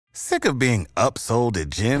Sick of being upsold at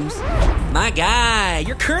gyms? My guy,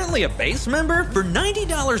 you're currently a base member? For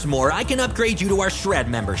 $90 more, I can upgrade you to our Shred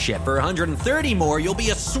membership. For $130 more, you'll be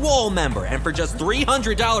a Swole member. And for just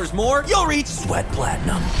 $300 more, you'll reach Sweat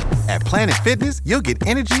Platinum. At Planet Fitness, you'll get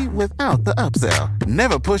energy without the upsell.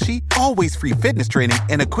 Never pushy, always free fitness training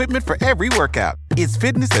and equipment for every workout. It's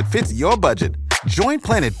fitness that fits your budget. Join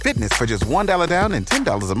Planet Fitness for just $1 down and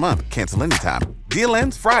 $10 a month. Cancel anytime. Deal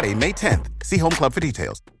ends Friday, May 10th. See Home Club for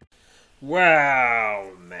details.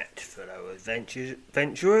 Well met, fellow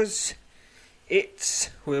adventurers.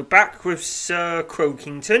 We're back with Sir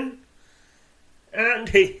Croakington, and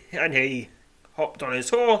he hopped on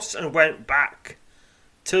his horse and went back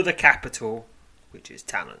to the capital, which is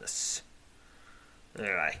Talonus.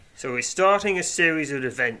 Anyway, so we're starting a series of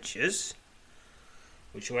adventures,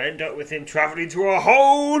 which will end up with him travelling to a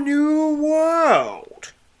whole new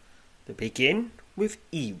world. To begin with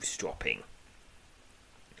eavesdropping.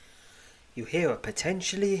 You hear a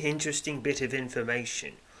potentially interesting bit of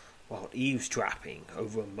information while eavesdropping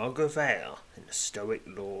over a mug of ale in the Stoic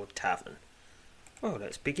Lord Tavern. Well,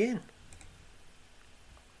 let's begin.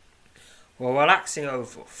 While relaxing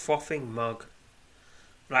over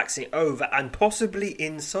and possibly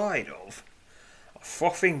inside of a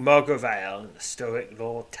frothing mug of ale in the Stoic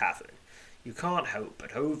Lord Tavern, you can't help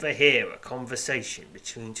but overhear a conversation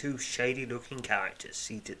between two shady-looking characters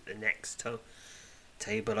seated at the next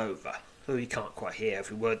table over. Though you can't quite hear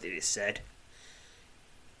every word that is said.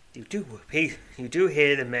 You do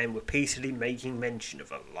hear the men repeatedly making mention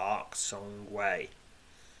of a Lark Song Way.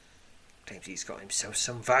 Claims he's got himself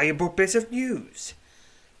some valuable bit of news,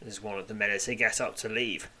 as one of the men as they get up to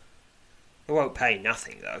leave. They won't pay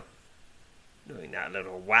nothing, though. Knowing that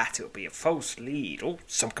little wat, it'll be a false lead, or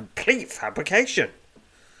some complete fabrication.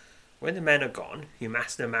 When the men are gone, you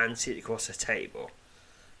master a man sit across the table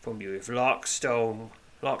from you with Lark Song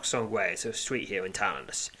Way is a street here in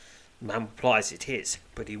Talonus. The man replies it is,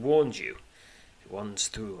 but he warns you. It runs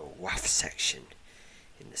through a rough section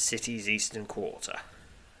in the city's eastern quarter.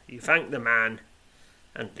 You thank the man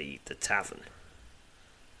and leave the tavern.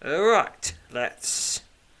 Alright, let's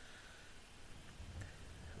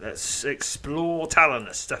explore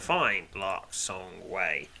Talonus to find Lark Song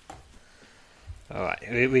Way. Alright,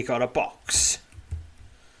 we got a box.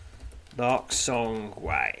 Lark Song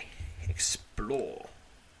Way. Explore.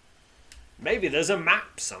 Maybe there's a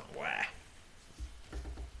map somewhere.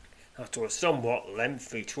 After a somewhat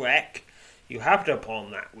lengthy trek, you happen upon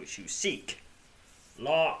that which you seek.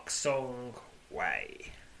 Lark Song Way.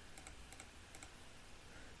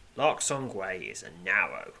 Lark Song Way is a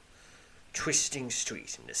narrow, twisting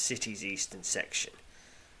street in the city's eastern section,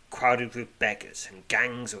 crowded with beggars and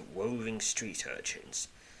gangs of roving street urchins.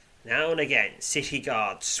 Now and again, city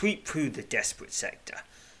guards sweep through the desperate sector,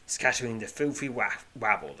 scattering the filthy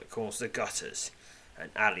rabble that calls the gutters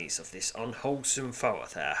and alleys of this unwholesome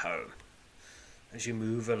thoroughfare home. As you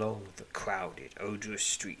move along the crowded, odorous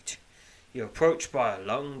street, you're approached by a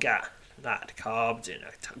long lad carved in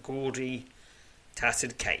a gaudy,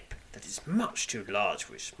 tattered cape that is much too large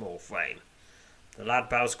for his small frame. The lad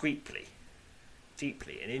bows deeply,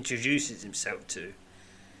 and introduces himself to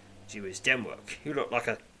you as Denwork. You look like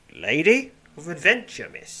a lady of adventure,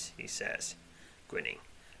 miss, he says, grinning.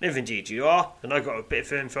 If indeed you are, then I've got a bit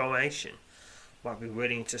of information. Might be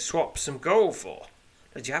willing to swap some gold for.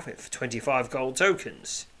 Let you have it for 25 gold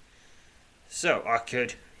tokens. So I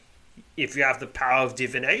could, if you have the power of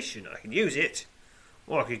divination, I could use it.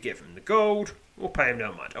 Or I could give him the gold, or pay him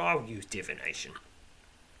no mind. I'll use divination.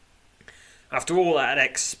 After all that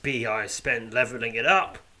XP I spent levelling it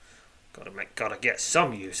up, gotta get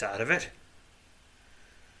some use out of it.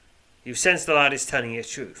 You sense the lad is telling you the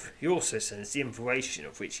truth. You also sense the information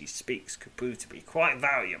of which he speaks could prove to be quite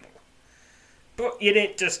valuable. But you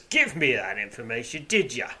didn't just give me that information,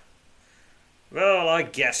 did ya? Well, I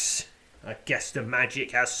guess the magic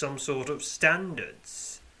has some sort of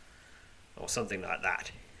standards. Or something like that.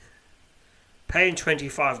 Pay him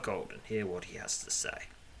 25 gold and hear what he has to say.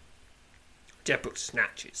 Jedburgh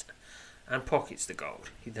snatches and pockets the gold.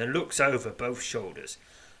 He then looks over both shoulders,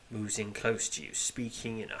 moves in close to you,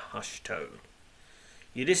 speaking in a hushed tone.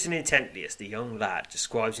 You listen intently as the young lad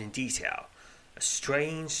describes in detail a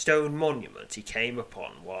strange stone monument he came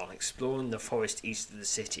upon while exploring the forest east of the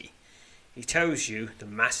city. He tells you the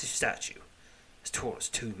massive statue, as tall as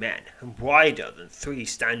 2 men and wider than 3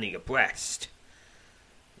 standing abreast,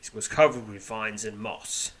 it was covered with vines and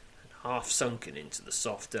moss and half sunken into the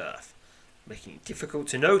soft earth, making it difficult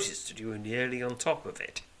to notice that you were nearly on top of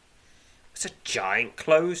it. It's a giant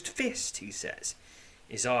closed fist, he says,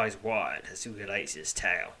 his eyes wide as he relates his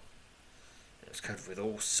tale. It was covered with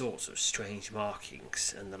all sorts of strange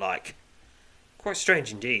markings and the like. Quite strange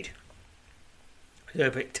indeed.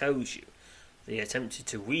 Derbrick tells you that he attempted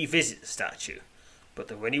to revisit the statue, but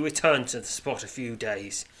that when he returned to the spot a few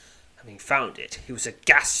days, having found it, he was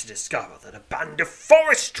aghast to discover that a band of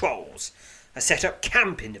forest trolls had set up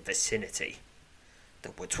camp in the vicinity.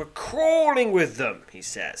 The woods were crawling with them, he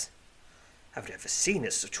says. I've never seen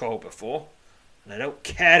a troll before, and I don't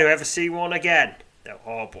care to ever see one again. They're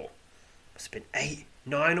horrible. Must have been 8,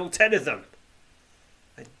 9 or 10 of them.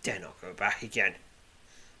 I dare not go back again.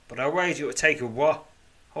 But I wager it would take a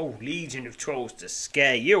whole legion of trolls to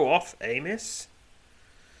scare you off, miss?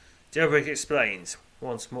 Derbrick explains,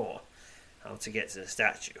 once more, how to get to the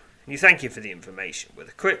statue. You thank him for the information. With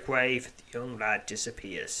a quick wave, the young lad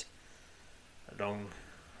disappears along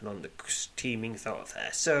the teeming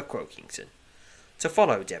thoroughfare, Sir Croakington. To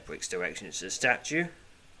follow Derbrick's directions to the statue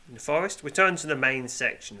in the forest, return to the main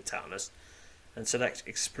section of Talus and select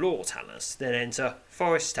Explore Talus, then enter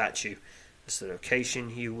Forest Statue as the location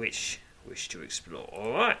you wish to explore.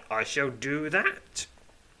 Alright, I shall do that.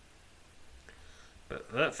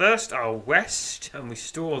 But first, I'll rest and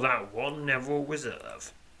restore that 1 Neville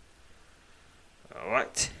reserve.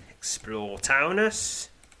 Alright, Explore Taunus,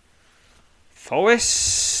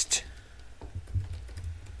 Forest,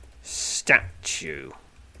 Statue.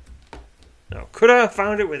 Now, could I have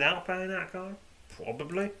found it without playing that card?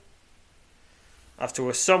 Probably. After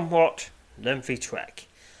a somewhat lengthy trek,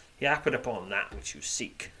 you happen upon that which you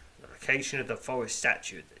seek, the location of the forest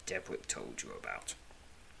statue that Derbrick told you about.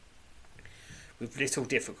 With little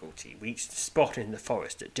difficulty, reach the spot in the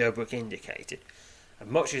forest that Derbrick indicated,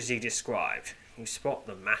 and much as he described, you spot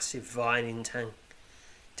the massive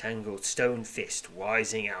vine-entangled stone fist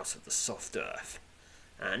rising out of the soft earth,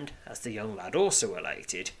 and, as the young lad also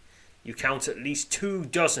related, you count at least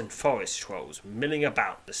 24 forest trolls milling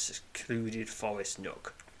about the secluded forest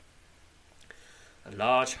nook. A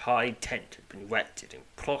large hide tent had been erected in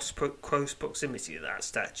close proximity to that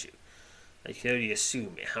statue. They can only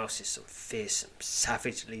assume it houses some fearsome,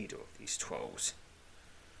 savage leader of these trolls.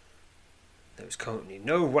 There was currently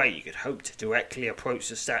no way you could hope to directly approach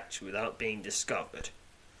the statue without being discovered.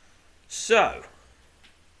 So,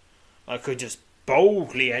 I could just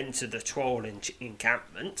boldly enter the troll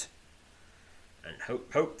encampment and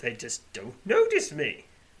hope they just don't notice me.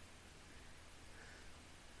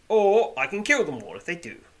 Or I can kill them all if they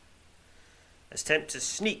do. Attempt to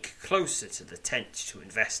sneak closer to the tent to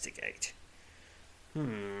investigate.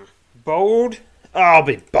 Bold? I'll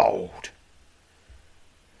be bold.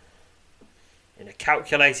 In a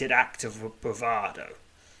calculated act of bravado,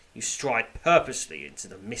 you stride purposely into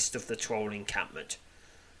the midst of the troll encampment,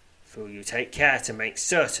 for you take care to make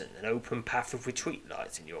certain an open path of retreat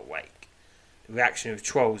lies in your wake. The reaction of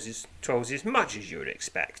trolls is much as you would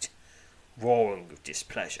expect, roaring with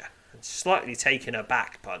displeasure, and slightly taken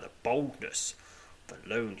aback by the boldness of a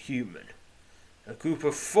lone human. A group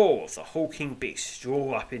of 4 of the hulking beasts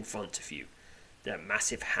draw up in front of you, their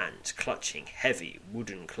massive hands clutching heavy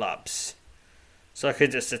wooden clubs. So I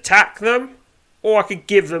could just attack them, or I could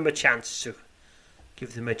give them a chance to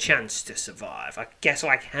survive. I guess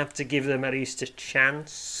I have to give them at least a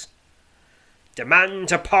chance.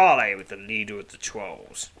 Demand a parley with the leader of the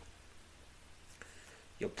trolls.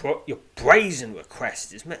 Your brazen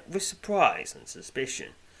request is met with surprise and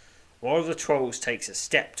suspicion. One of the trolls takes a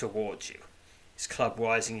step towards you, his club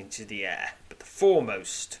rising into the air, but the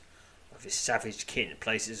foremost of his savage kin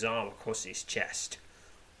places his arm across his chest,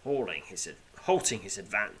 halting his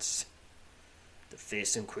advance. The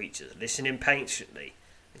fearsome creatures listen impatiently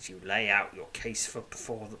as you lay out your case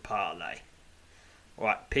before the parley.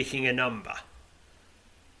 Right, picking a number.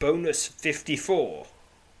 Bonus 54,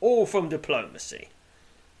 all from diplomacy.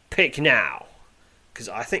 Pick now, because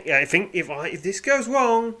I think if this goes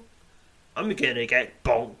wrong, I'm gonna get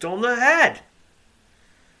bonked on the head,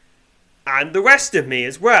 and the rest of me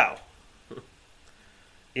as well.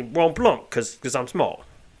 In one plunk, because I'm small.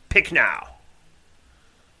 Pick now.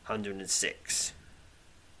 106.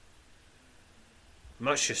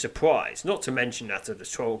 Much to surprise, not to mention that of the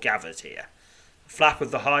troll gathered here, the flap of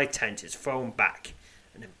the high tent is thrown back.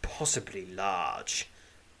 An impossibly large,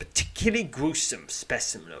 particularly gruesome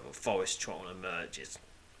specimen of a forest troll emerges.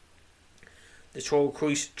 The troll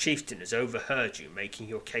chieftain has overheard you making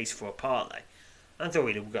your case for a parley, and though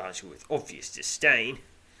he regards you with obvious disdain,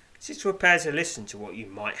 is prepared to listen to what you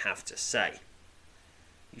might have to say.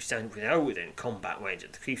 You stand within combat range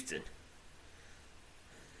of the chieftain.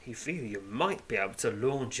 You feel you might be able to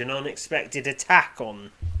launch an unexpected attack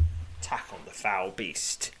on the foul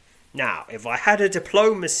beast. Now, if I had a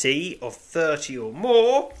diplomacy of 30 or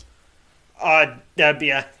more, there'd be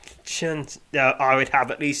a chance. I would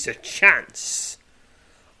have at least a chance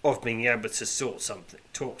of being able to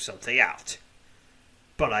talk something out.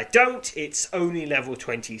 But I don't. It's only level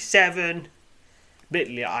 27.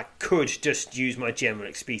 Admittedly, I could just use my general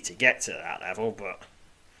XP to get to that level, but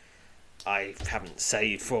I haven't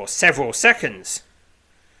saved for several seconds.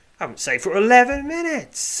 I haven't saved for 11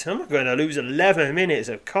 minutes. I'm not going to lose 11 minutes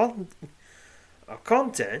of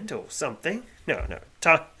content or something. No.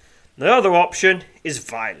 The other option is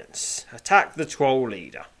violence. Attack the troll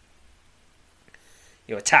leader.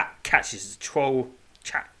 Your attack catches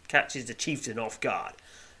the chieftain off guard.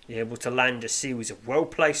 You're able to land a series of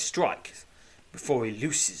well-placed strikes before he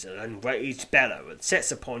looses an enraged bellow and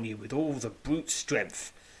sets upon you with all the brute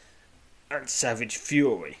strength and savage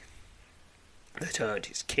fury that earned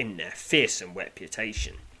his kin their fearsome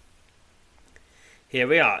reputation. Here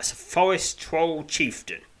we are, it's a forest troll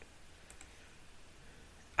chieftain.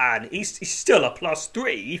 And he's still a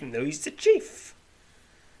 +3, even though he's the chief.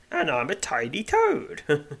 And I'm a tiny toad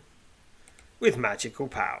with magical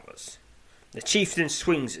powers. The chieftain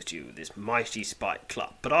swings at you with his mighty spiked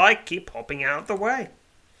club, but I keep hopping out of the way.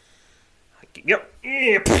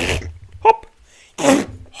 Hop,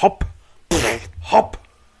 hop, hop.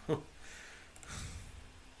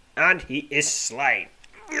 And he is slain.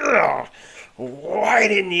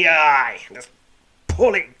 Right in the eye. Just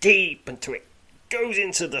pull it deep until it goes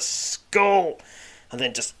into the skull, and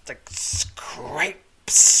then just scrape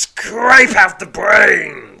out the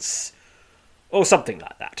brains, or something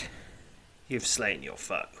like that. You've slain your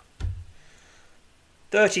foe.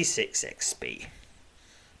 36 XP.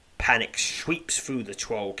 Panic sweeps through the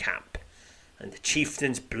troll camp, and the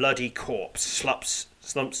chieftain's bloody corpse slumps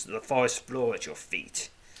to the forest floor at your feet.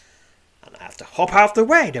 And I have to hop out of the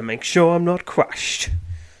way to make sure I'm not crushed.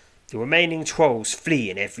 The remaining trolls flee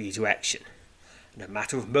in every direction. In a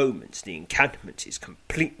matter of moments, the encampment is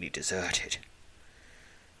completely deserted.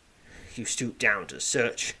 You stoop down to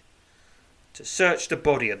search the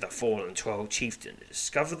body of the fallen troll chieftain to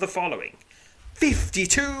discover the following: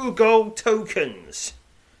 52 gold tokens.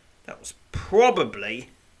 That was probably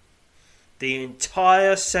the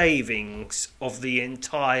entire savings of the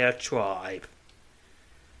entire tribe.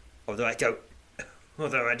 Although I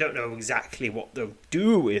don't know exactly what they'll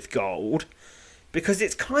do with gold, because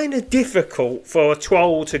it's kind of difficult for a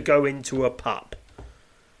troll to go into a pub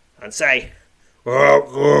and say, and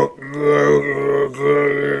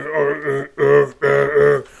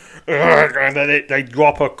then they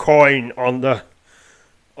drop a coin on the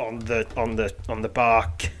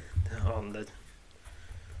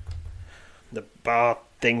bar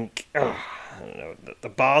thing. I don't know, the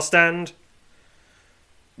bar stand.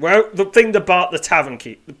 Well, the thing the bar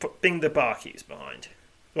keeps behind.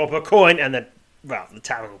 Drop a coin, and then, the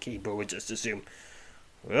tavern keeper would just assume,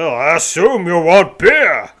 well, I assume you want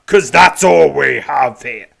beer, 'cause that's all we have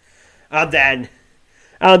here. And then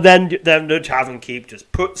the tavern keeper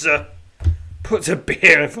just puts a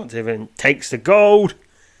beer in front of him and takes the gold.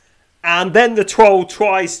 And then the troll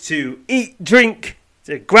tries to drink,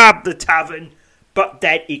 to grab the tavern, but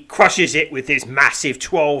then he crushes it with his massive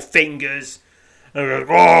troll fingers. And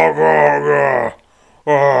goes,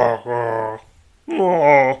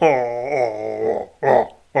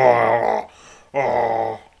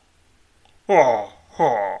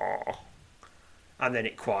 and then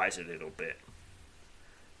it quiets a little bit.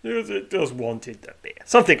 It just wanted the beer.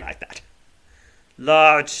 Something like that.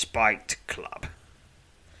 Large spiked club.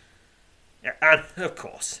 Yeah, and of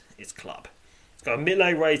course, it's club. It's got a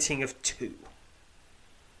melee rating of 2.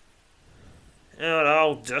 And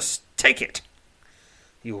I'll just take it.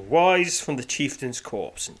 You rise from the chieftain's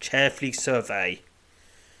corpse and carefully survey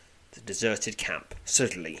the deserted camp.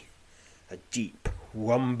 Suddenly, a deep,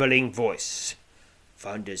 rumbling voice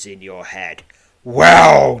thunders in your head.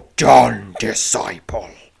 Well done,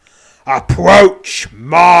 disciple. Approach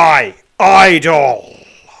my idol.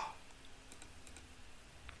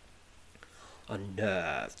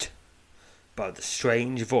 Unnerved by the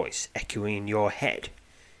strange voice echoing in your head,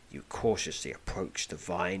 you cautiously approach the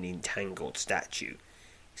vine-entangled statue,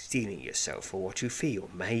 steeling yourself for what you feel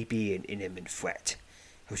may be an imminent threat.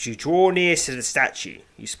 As you draw near to the statue,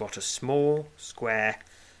 you spot a small, square,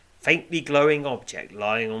 faintly glowing object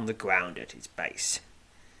lying on the ground at its base.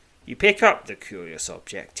 You pick up the curious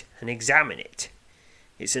object and examine it.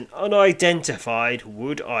 It's an unidentified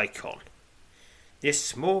wood icon. This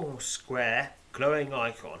small, square, glowing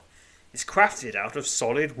icon is crafted out of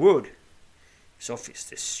solid wood. It's obvious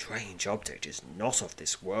this strange object is not of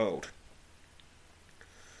this world.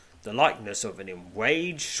 The likeness of an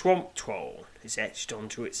enraged swamp troll is etched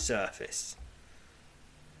onto its surface.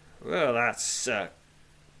 Well, that's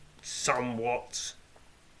somewhat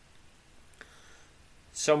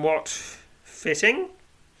fitting.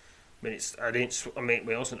 It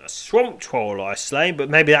wasn't a swamp troll I slayed, but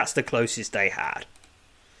maybe that's the closest they had.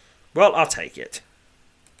 Well, I'll take it.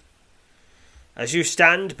 As you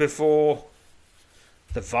stand before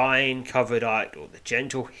the vine-covered idol, the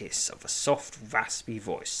gentle hiss of a soft, raspy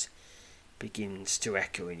voice begins to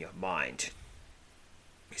echo in your mind.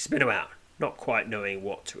 You spin around, not quite knowing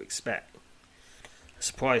what to expect.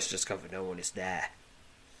 Surprised to discover no one is there.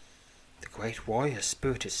 The great warrior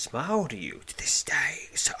spirit has smiled at you to this day,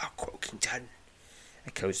 Sir Croakington,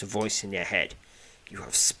 echoes the voice in your head. You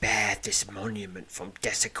have spared this monument from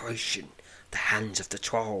desecration, the hands of the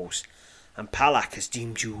trolls, and Palak has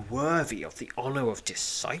deemed you worthy of the honour of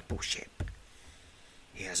discipleship.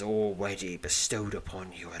 He has already bestowed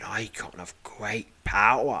upon you an icon of great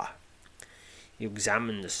power. You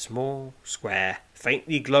examine the small, square,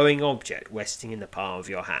 faintly glowing object resting in the palm of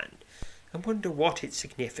your hand, and wonder what its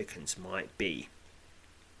significance might be.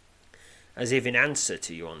 As if in answer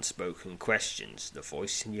to your unspoken questions, the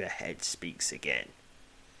voice in your head speaks again.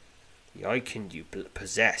 The icon you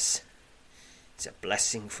possess is a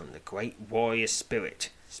blessing from the great warrior spirit,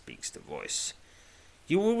 speaks the voice.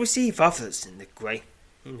 You will receive others in the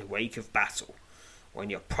wake of battle, when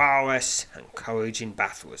your prowess and courage in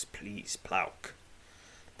battle has pleased Plouk.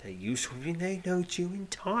 Their use will be made known to you in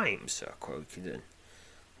time, Sir Croakington,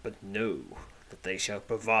 but know that they shall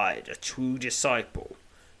provide a true disciple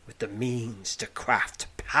with the means to craft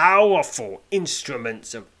powerful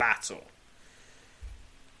instruments of battle.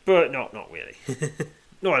 But not really.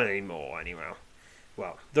 Not anymore, anyway.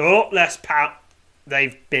 Well, they're a lot less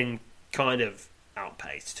they've been kind of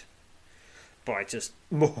outpaced by just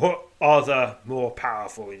more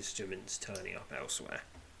powerful instruments turning up elsewhere.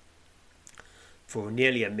 For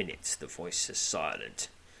nearly a minute, the voice is silent.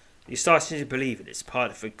 You're starting to believe it is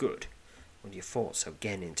part of the good, when your thoughts are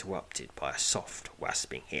again interrupted by a soft,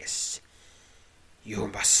 rasping hiss. You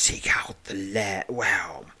must seek out the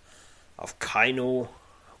realm of Kainul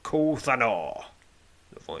Kulthanor,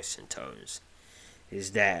 the voice intones. It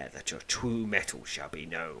is there that your true metal shall be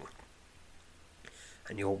known,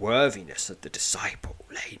 and your worthiness of the disciple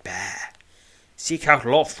laid bare. Seek out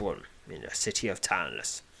Lothrun in the city of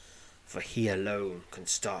Tanless, for he alone can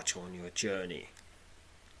start you on your journey.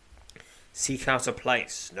 Seek out a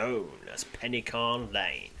place known as Pennycarn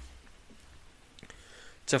Lane.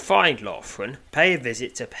 To find Lothrun, pay a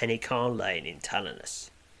visit to Pennycarn Lane in Tanless.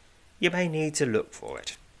 You may need to look for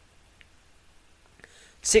it.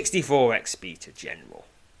 64 XP to General.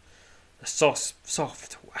 The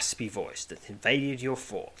soft, raspy voice that invaded your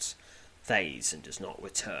thoughts fades and does not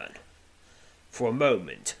return. For a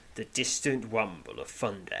moment, the distant rumble of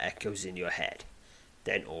thunder echoes in your head.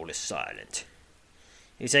 Then all is silent.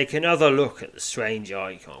 You take another look at the strange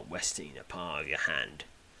icon resting in the palm of your hand,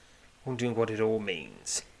 wondering what it all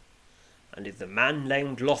means, and if the man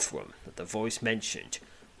named Lothrun that the voice mentioned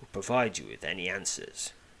will provide you with any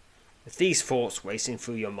answers. With these thoughts racing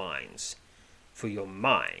through your mind,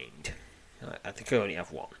 I think I only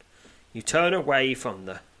have one, you turn away from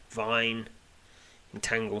the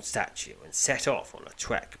vine-entangled statue and set off on a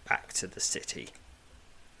trek back to the city.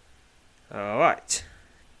 Alright,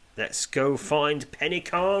 let's go find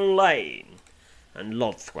Pennycarn Lane and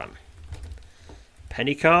Lothrun.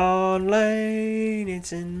 Pennycarn Lane,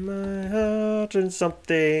 it's in my heart and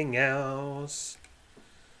something else.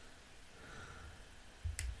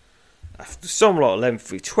 After some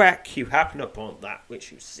lengthy trek, you happen upon that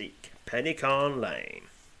which you seek, Pennycarn Lane.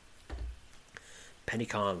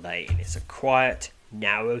 Pennycarn Lane is a quiet,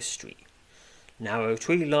 narrow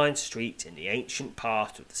tree-lined street in the ancient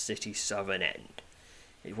part of the city's southern end.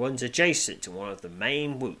 It runs adjacent to one of the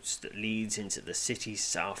main routes that leads into the city's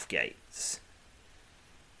south gates.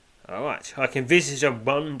 Alright, I can visit a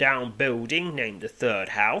run-down building named the Third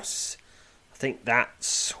House. I think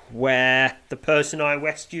that's where the person I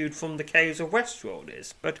rescued from the caves of Westworld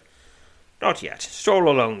is, but not yet. Stroll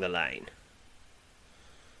along the lane.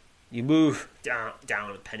 You move down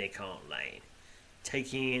Pennycarn Lane,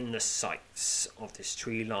 taking in the sights of this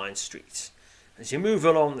tree-lined street. As you move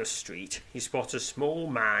along the street, you spot a small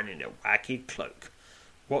man in a ragged cloak,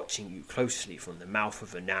 watching you closely from the mouth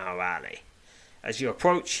of a narrow alley. As you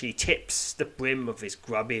approach, he tips the brim of his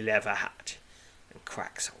grubby leather hat and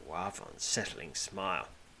cracks a rather unsettling smile.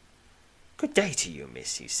 "Good day to you,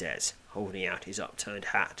 miss," he says, holding out his upturned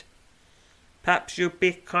hat. "Perhaps you'd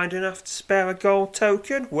be kind enough to spare a gold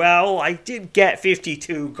token?" "Well, I did get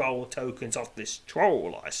 52 gold tokens off this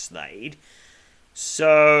troll I slayed.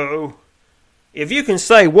 So, if you can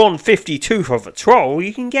slay 152 of a troll,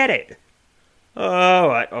 you can get it."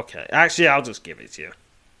 "Alright, okay. Actually, I'll just give it to you."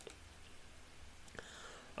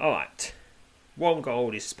 Alright. 1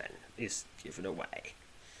 gold is given away.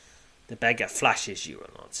 The beggar flashes you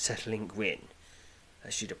an unsettling grin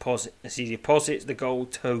as he deposits the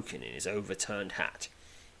gold token in his overturned hat.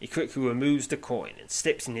 He quickly removes the coin and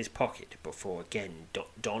slips in his pocket before again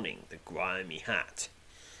donning the grimy hat.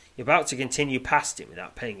 You're about to continue past him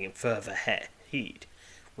without paying him further heed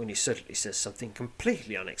when he suddenly says something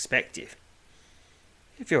completely unexpected.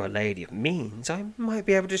 If you're a lady of means, I might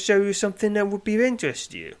be able to show you something that would be of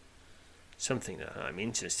interest to you. Something that I'm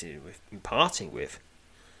interested in parting with.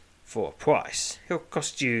 For a price. It'll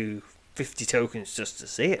cost you 50 tokens just to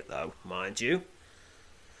see it, though, mind you.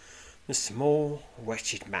 The small,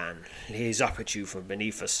 wretched man leers up at you from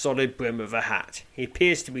beneath a solid brim of a hat. He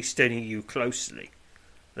appears to be studying you closely.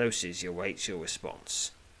 Closely as he awaits your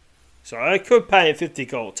response. So I could pay him 50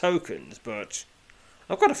 gold tokens, but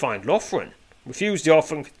I've got to find Lothran. Refuse the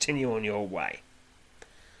offer and continue on your way.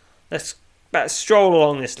 Let's stroll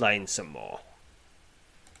along this lane some more.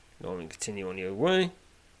 Go on and continue on your way.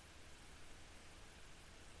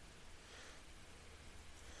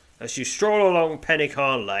 As you stroll along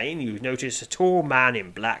Pennycarn Lane, you notice a tall man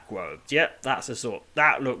in black robes. Yep,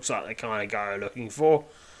 that looks like the kind of guy you're looking for.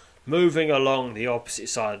 Moving along the opposite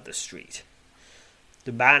side of the street.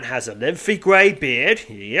 The man has a lengthy grey beard,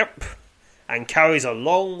 yep, and carries a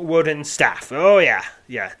long wooden staff. Oh yeah,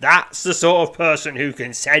 that's the sort of person who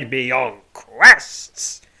can send me on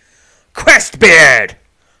quests. Quest beard!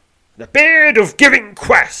 The beard of giving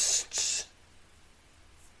quests!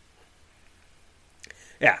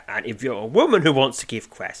 Yeah, and if you're a woman who wants to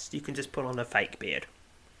give quests, you can just put on a fake beard.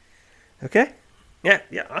 Okay? Yeah.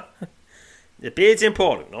 The beard's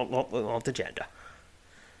important, not the gender.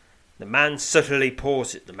 The man subtly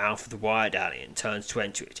pauses at the mouth of the wide alley and turns to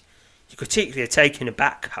enter it. You could particularly are taken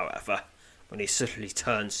aback, however, when he subtly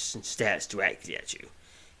turns and stares directly at you.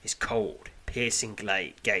 His cold, piercing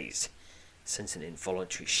gaze sends an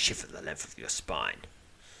involuntary shiver the length of your spine.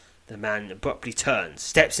 The man abruptly turns,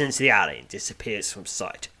 steps into the alley, and disappears from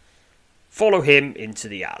sight. Follow him into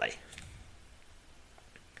the alley.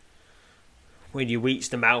 When you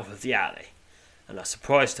reach the mouth of the alley, and are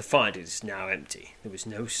surprised to find it is now empty, there was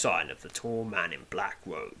no sign of the tall man in black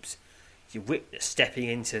robes you witnessed stepping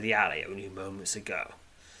into the alley only moments ago.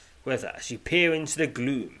 Whether, as you peer into the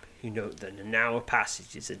gloom, you note that the narrow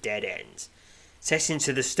passage is a dead end, set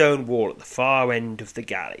into the stone wall at the far end of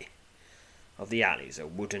the alley. Is a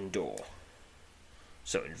wooden door.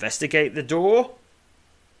 So investigate the door,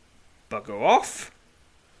 bugger off,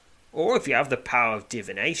 or if you have the power of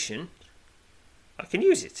divination, I can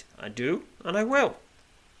use it. I do, and I will.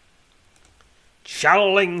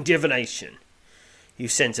 Channeling divination. You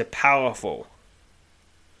sense a powerful,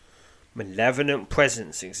 malevolent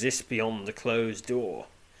presence exists beyond the closed door.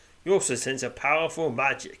 You also sense a powerful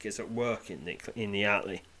magic is at work in the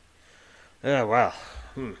alley.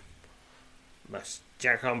 Must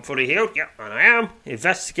check I'm fully healed. Yep, and I am.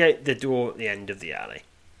 Investigate the door at the end of the alley.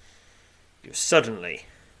 You've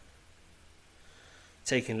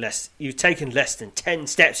taken less than 10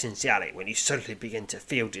 steps into the alley when you suddenly begin to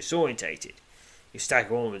feel disorientated. You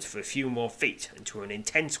stagger onwards for a few more feet until an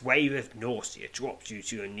intense wave of nausea drops you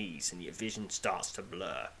to your knees and your vision starts to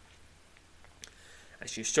blur.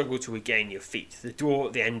 As you struggle to regain your feet, the door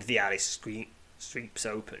at the end of the alley swings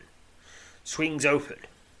open.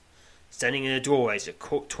 Standing in the doorway is a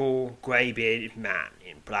tall, grey-bearded man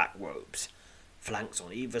in black robes, flanked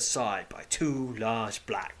on either side by 2 large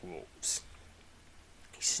black wolves.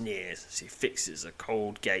 He sneers as he fixes a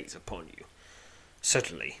cold gaze upon you.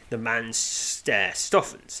 Suddenly, the man's stare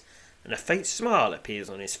softens, and a faint smile appears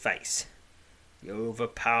on his face. The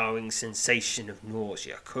overpowering sensation of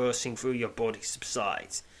nausea coursing through your body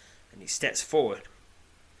subsides, and he steps forward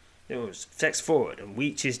and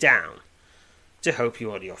reaches down to help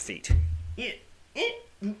you on your feet.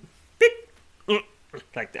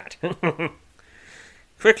 Like that.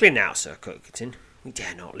 Quickly now, Sir Crokerton. We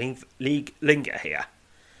dare not linger here.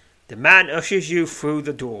 The man ushers you through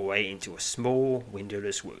the doorway into a small,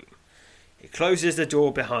 windowless room. He closes the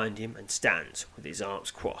door behind him and stands with his arms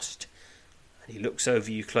crossed, and he looks over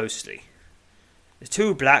you closely. The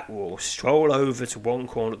 2 black wolves stroll over to one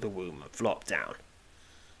corner of the room and flop down,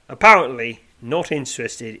 apparently not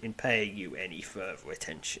interested in paying you any further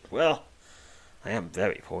attention. Well, I am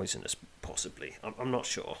very poisonous, possibly. I'm not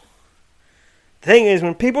sure. The thing is,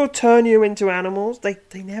 when people turn you into animals, they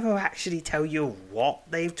never actually tell you what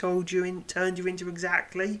they've turned you into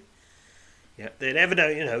exactly. Yeah, they never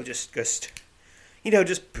know. Just bring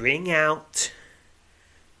out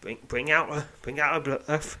the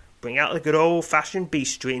good old fashioned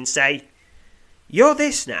beastry and say, "You're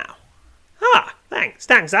this now." Ah, thanks.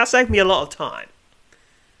 That saved me a lot of time.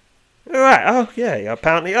 Right, oh, yeah,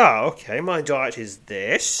 apparently, okay, my diet is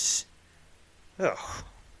this. Oh,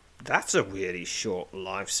 that's a really short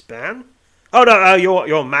lifespan. Oh, no,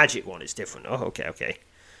 your magic one is different. Oh, okay.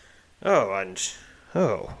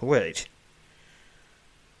 Wait.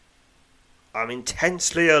 I'm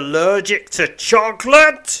intensely allergic to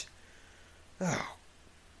chocolate? Oh,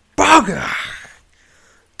 bugger!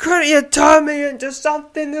 Couldn't you turn me into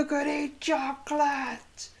something that could eat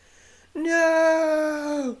chocolate?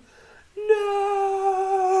 No!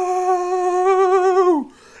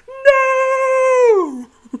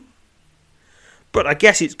 But I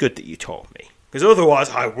guess it's good that you told me, because otherwise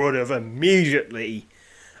I would have immediately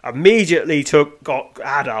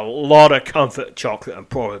had a lot of comfort chocolate and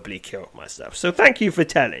probably killed myself. So thank you for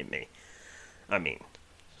telling me. I mean,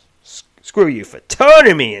 screw you for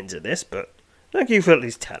turning me into this, but thank you for at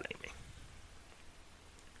least telling me.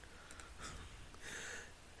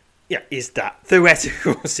 Yeah, is that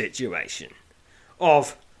theoretical situation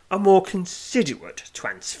of a more considerate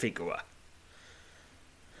transfigurer?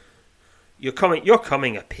 Your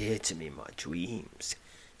coming appeared to me in my dreams,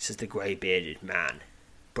 says the grey-bearded man,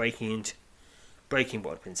 breaking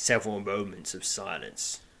what had been several moments of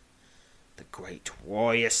silence. The great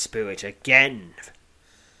warrior spirit again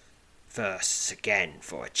thirsts again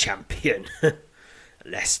for a champion.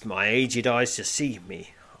 Lest my aged eyes deceive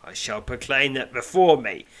me, I shall proclaim that before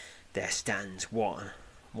me there stands one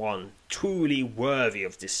truly worthy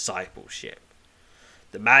of discipleship.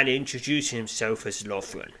 The man introduced himself as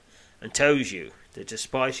Lothran, and tells you that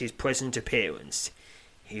despite his present appearance,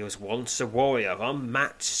 he was once a warrior of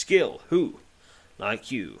unmatched skill who,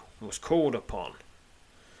 like you, was called upon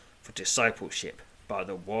for discipleship by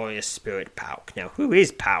the warrior spirit Pauk. Now, who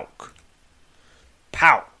is Pauk?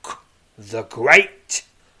 Pauk, the great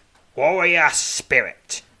warrior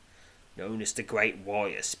spirit. Known as the great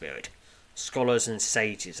warrior spirit, scholars and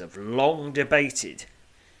sages have long debated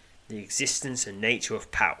the existence and nature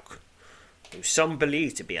of Pauk, who some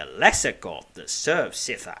believe to be a lesser god that serves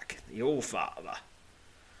Sithak, the All-Father.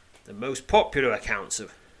 The most popular accounts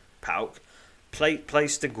of Pauk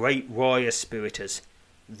place the great warrior spirit as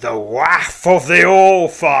the Wrath of the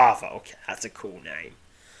All-Father. Okay, that's a cool name.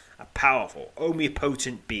 A powerful,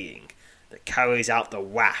 omnipotent being that carries out the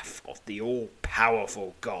wrath of the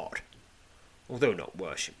all-powerful god. Although not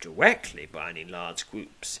worshipped directly by any large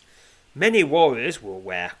groups, many warriors will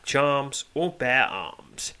wear charms or bear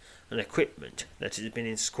arms and equipment that has been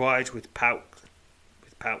inscribed with Pauk's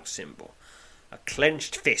symbol. A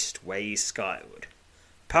clenched fist waves skyward.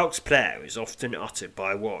 Pauk's prayer is often uttered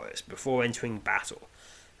by warriors before entering battle,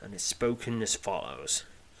 and is spoken as follows: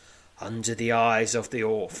 Under the eyes of the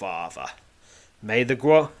All-Father, may the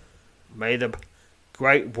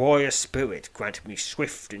great warrior spirit grant me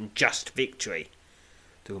swift and just victory.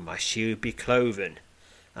 Though my shield be cloven,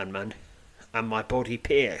 and my body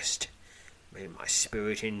pierced, may my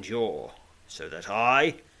spirit endure, so that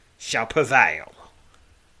I shall prevail.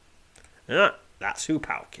 That's who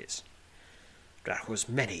Pauk is. That was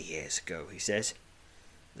many years ago, he says.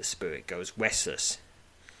 The spirit goes restless.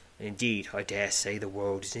 Indeed, I dare say the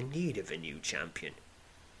world is in need of a new champion.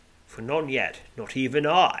 For none yet, not even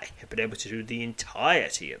I, have been able to do the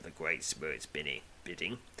entirety of the Great Spirit's bidding.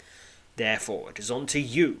 Therefore, it is unto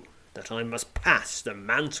you that I must pass the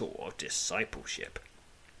mantle of discipleship.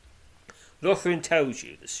 Lothran tells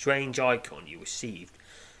you the strange icon you received,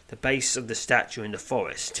 the base of the statue in the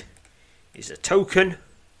forest, is a token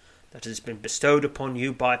that has been bestowed upon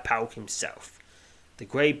you by Pauk himself. The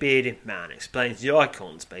grey-bearded man explains the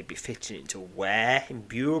icons may be fitted into rare,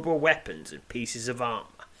 imbuable weapons and pieces of armour,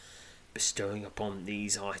 bestowing upon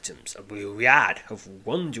these items a myriad of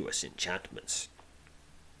wondrous enchantments.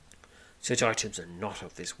 Such items are not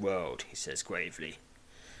of this world, he says gravely.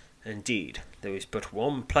 Indeed, there is but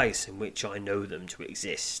one place in which I know them to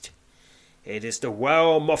exist. It is the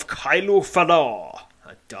realm of Kailu Falar,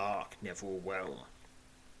 a dark nether realm.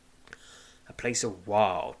 A place of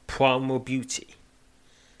wild, primal beauty,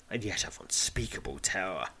 and yet of unspeakable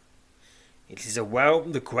terror. It is a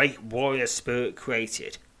realm the great warrior spirit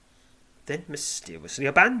created, then mysteriously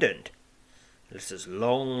abandoned. It has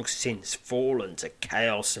long since fallen to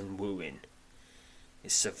chaos and ruin.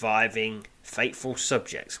 Its surviving, faithful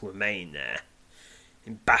subjects remain there,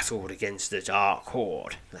 embattled against the dark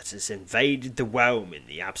horde that has invaded the realm in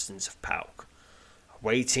the absence of Pauk,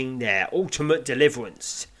 awaiting their ultimate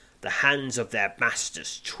deliverance, the hands of their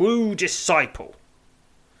master's true disciple.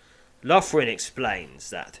 Lothran explains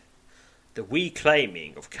that the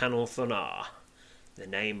reclaiming of Canol-Thonar, the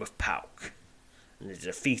name of Pauk, and the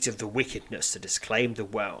defeat of the wickedness that has claimed the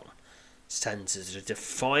realm, stands as a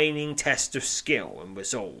defining test of skill and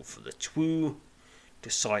resolve for the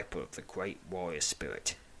disciple of the great warrior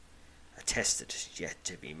spirit, a test that is yet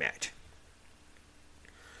to be met.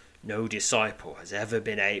 No disciple has ever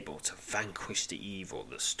been able to vanquish the evil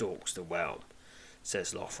that stalks the realm,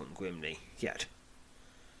 says Lothran grimly. Yet,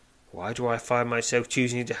 why do I find myself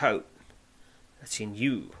choosing to hope that in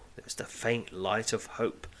you there is the faint light of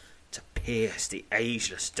hope to pierce the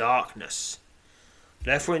ageless darkness?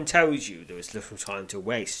 Lothran tells you there is little time to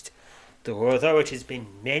waste, though although it has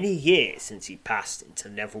been many years since he passed into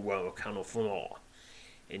the netherworld of Canolfenor,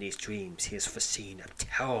 in his dreams he has foreseen a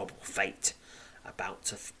terrible fate about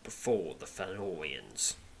to befall the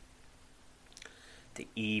Fëanorians. The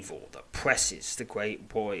evil that presses the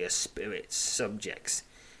great warrior spirit's subjects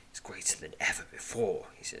is greater than ever before,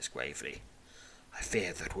 he says gravely. I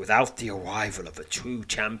fear that without the arrival of a true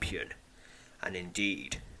champion, and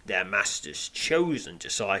indeed their master's chosen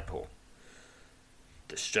disciple,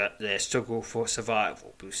 their struggle for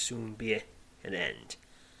survival will soon be an end,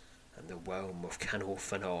 and the realm of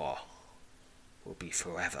Canolfenor will be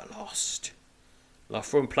forever lost.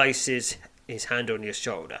 Lothran places his hand on your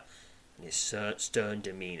shoulder, and his stern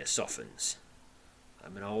demeanour softens.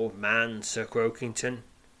 I'm an old man, Sir Croakington,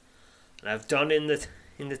 and I have done in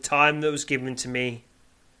the time that was given to me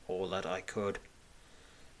all that I could.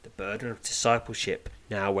 The burden of discipleship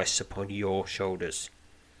now rests upon your shoulders,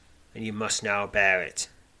 and you must now bear it,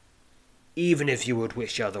 even if you would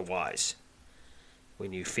wish otherwise.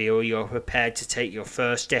 When you feel you're prepared to take your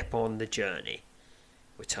first step on the journey,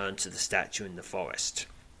 return to the statue in the forest.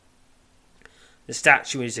 The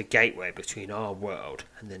statue is a gateway between our world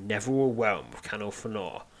and the netherworld realm of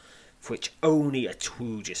Canolfenor, for which only a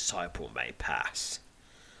true disciple may pass.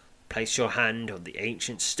 Place your hand on the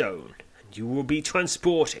ancient stone, and you will be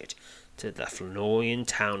transported to the Fëanorian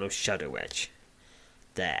town of Shadowedge.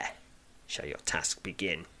 There shall your task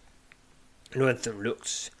begin. Lothran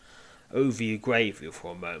looks over you gravely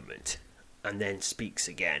for a moment, and then speaks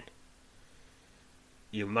again.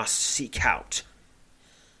 You must seek out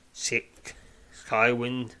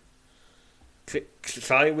Clywyn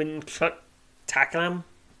Taklam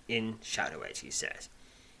in Shadowedge, he says.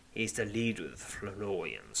 He is the leader of the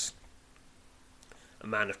Fëanorians, a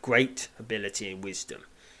man of great ability and wisdom.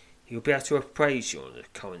 He will be able to appraise you on the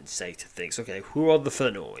current state of things. Okay, who are the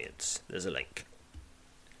Fëanorians? There's a link.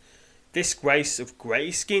 This race of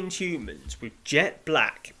grey-skinned humans with jet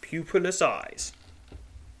black, pupilless eyes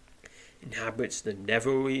inhabits the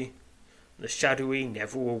shadowy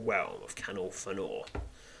netherworld realm of Canolfenor.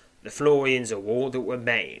 The Fëanorians are all that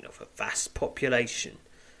remain of a vast population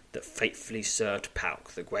that faithfully served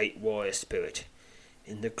Palk, the great warrior spirit,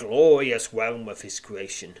 in the glorious realm of his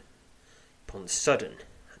creation. Upon the sudden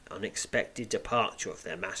and unexpected departure of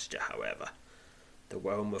their master, however, the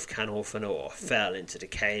realm of Canolfenor fell into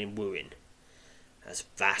decay and ruin, as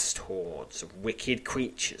vast hordes of wicked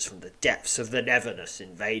creatures from the depths of the Neverness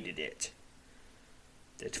invaded it.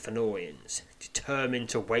 The Fëanorians, determined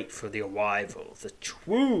to wait for the arrival of the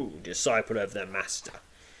true disciple of their master,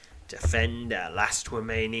 defend their last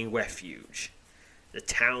remaining refuge, the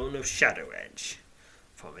town of Shadowedge,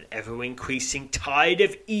 from an ever-increasing tide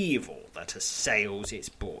of evil that assails its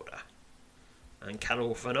border. And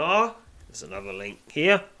Canolfenor, there's another link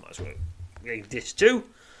here, might as well read this too.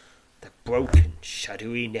 The broken,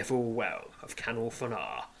 shadowy netherworld realm of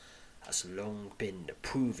Canolfenor has long been the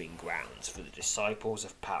proving grounds for the disciples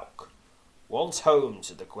of Palk. Once home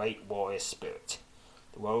to the great warrior spirit,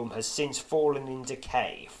 the realm has since fallen in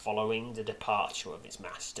decay following the departure of its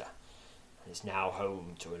master, and is now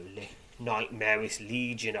home to a nightmarish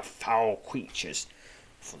legion of foul creatures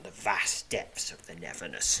from the vast depths of the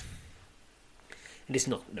Neverness. It is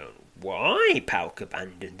not known why Palk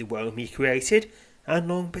abandoned the realm he created and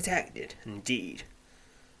long protected. Indeed,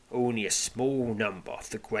 only a small number of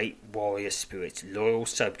the great warrior spirit's loyal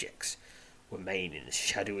subjects remain in the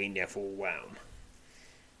shadowy netherworld realm.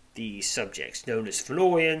 These subjects, known as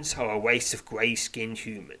Fëanorians, are a race of grey-skinned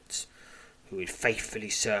humans who faithfully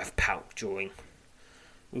served Palk during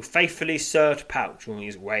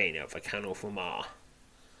his reign over Canolfenor.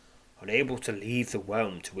 Unable to leave the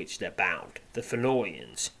realm to which they're bound, the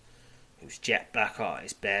Fëanorians, whose jet black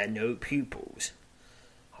eyes bear no pupils,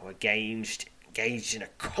 are engaged in a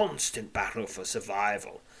constant battle for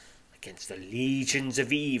survival against the legions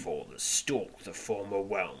of evil that stalk the former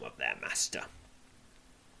realm of their master.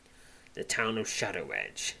 The town of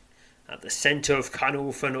Shadowedge, at the centre of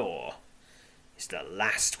Canolfenor, is the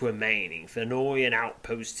last remaining Fëanorian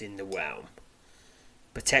outpost in the realm.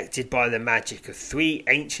 Protected by the magic of 3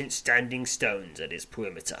 ancient standing stones at its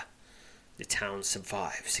perimeter, the town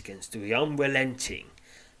survives against the unrelenting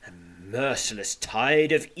and merciless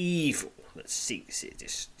tide of evil that seeks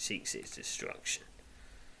its destruction.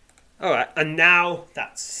 Alright, and now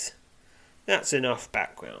that's enough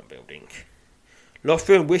background building.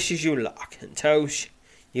 Lothrian wishes you luck and tells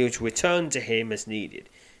you to return to him as needed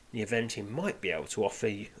in the event he might be able to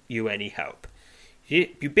offer you any help.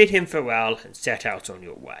 You bid him farewell and set out on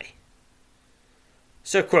your way.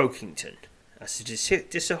 Sir Croakington, as the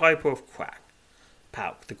disciple of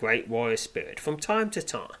Pauk, the great warrior spirit, from time to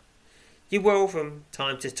time, you will from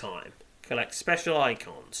time to time collect special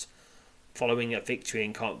icons following a victory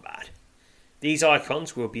in combat. These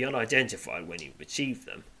icons will be unidentified when you retrieve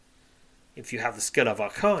them. If you have the skill of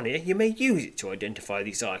Arcania, you may use it to identify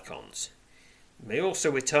these icons. You may also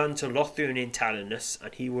return to Lothrian in Talonus,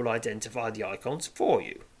 and he will identify the icons for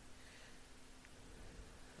you.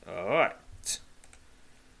 Alright.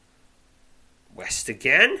 West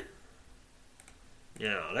again.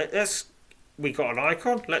 Now, we got an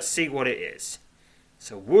icon. Let's see what it is. It's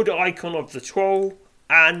a wood icon of the troll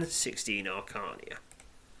and 16 Arcania.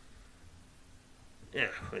 Yeah,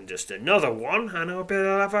 and just another one, and I'll be able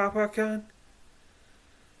to level up again.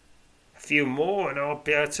 A few more, and I'll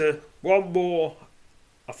be able to... One more,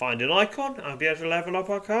 I'll find an icon, I'll be able to level up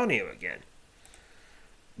Arcania again.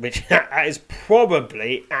 Which is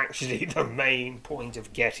probably actually the main point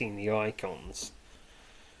of getting the icons.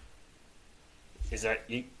 Is that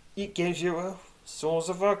it gives you a Swords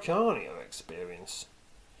of Arcania experience.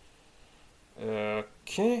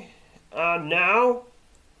 Okay, and now...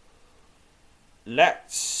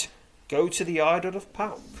 Let's go to the Idol of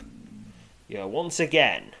Pauk. You are once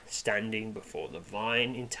again standing before the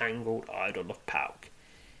vine-entangled Idol of Pauk,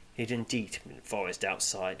 hidden deep in the forest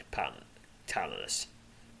outside Talonus.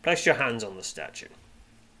 Place your hands on the statue.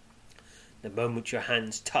 The moment your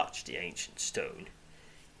hands touch the ancient stone,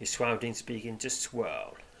 your surroundings begin to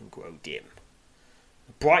swirl and grow dim.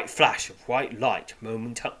 A bright flash of white light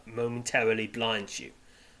momentarily blinds you.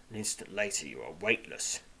 An instant later you are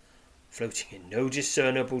weightless, floating in no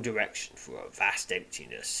discernible direction through a vast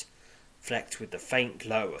emptiness, flecked with the faint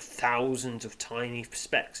glow of thousands of tiny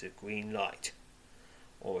specks of green light.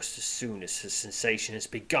 Almost as soon as the sensation has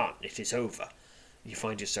begun, it is over. You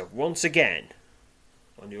find yourself once again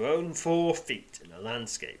on your own 4 feet in a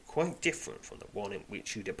landscape quite different from the one in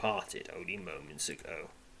which you departed only moments ago.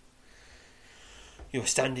 You are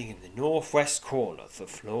standing in the northwest corner of the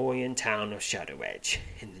Florian town of Shadow Edge,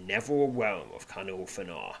 in the netherworld realm of Canol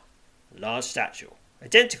Fanar. A large statue,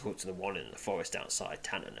 identical to the one in the forest outside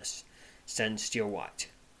Talonus, stands to your right.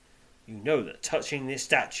 You know that touching this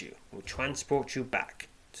statue will transport you back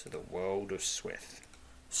to the world of Swith.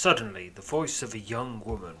 Suddenly, the voice of a young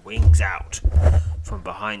woman wings out from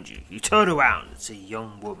behind you. You turn around and see a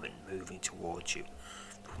young woman moving towards you.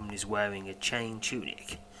 The woman is wearing a chain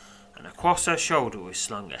tunic, and across her shoulder is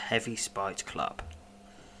slung a heavy spiked club.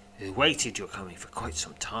 "We've waited your coming for quite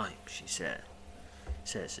some time," she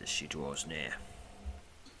says as she draws near.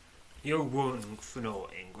 Young woman,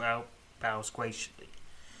 snorting, bows graciously,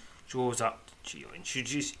 draws up to you, and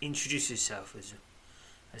introduces herself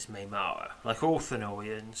as Maymara. Like all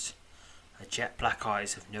Thenorians, her jet black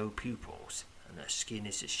eyes have no pupils, and her skin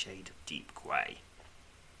is a shade of deep grey.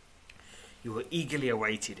 You are eagerly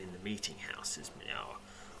awaited in the meeting house as Maymara.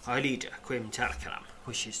 Our leader, Quim Talkalam,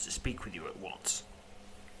 wishes to speak with you at once.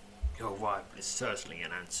 Your arrival is certainly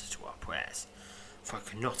an answer to our prayers, for I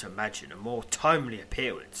could not imagine a more timely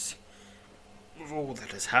appearance with all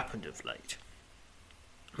that has happened of late.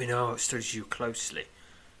 Minara studies you closely,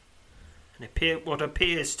 and what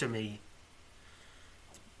appears to me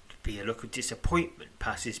to be a look of disappointment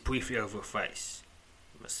passes briefly over her face.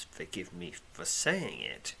 You must forgive me for saying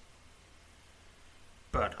it,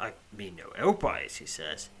 but I mean no ill by it, he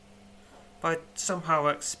says. But somehow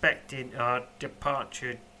expecting our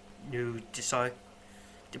departed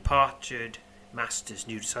master's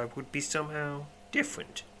new disciple would be somehow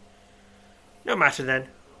different. No matter then.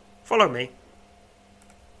 Follow me.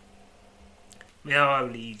 Now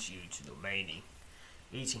leads you to the remaining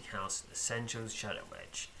meeting house in the centre of the Shadow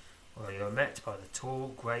Edge, where you are met by the tall,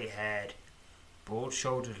 grey-haired,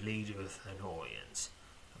 broad-shouldered leader of the Thenorians,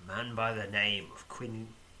 a man by the name of Quim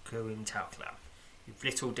Talkalam. You've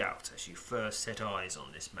little doubt, as you first set eyes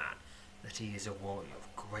on this man, that he is a warrior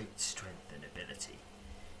of great strength and ability.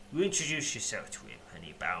 You introduce yourself to him, and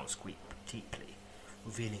he bows deeply,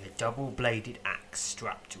 revealing a double-bladed axe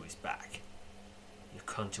strapped to his back. "You've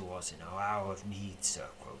come to us in our hour of need, Sir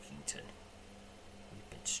Croakington. We've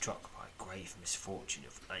been struck by grave misfortune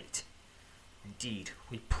of late. Indeed,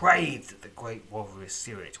 we prayed that the great warrior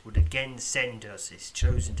spirit would again send us his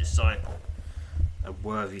chosen disciple, a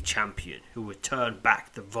worthy champion who would turn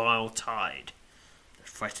back the vile tide that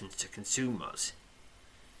threatens to consume us.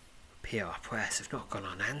 Appear our prayers have not gone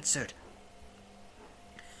unanswered.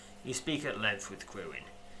 You speak at length with Crwyn,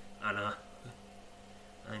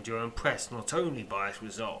 and you're impressed not only by his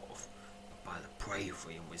resolve, but by the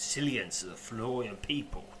bravery and resilience of the Florian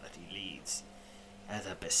people that he leads.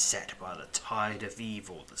 Ever beset by the tide of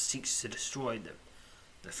evil that seeks to destroy them,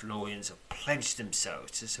 the Florians have pledged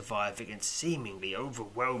themselves to survive against seemingly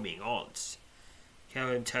overwhelming odds.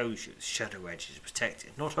 Karen tells you the Shadow Edge is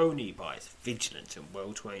protected not only by its vigilant and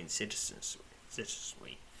well-trained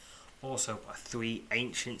citizenry, also by 3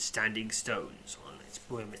 ancient standing stones on its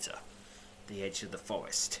perimeter, the edge of the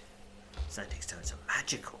forest. Standing stones are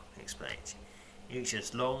magical, he explains. Each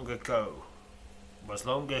was long ago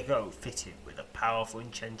fitted with a powerful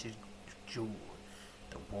enchanted jewel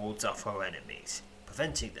that wards off our enemies,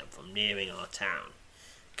 preventing them from nearing our town.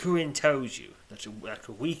 Crwyn tells you that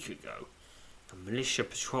a week ago, a militia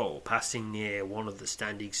patrol passing near one of the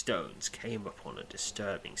standing stones came upon a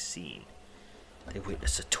disturbing scene. They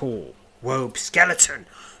witnessed a tall, robed skeleton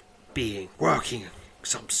being working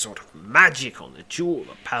some sort of magic on the jewel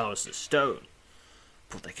that powers the stone.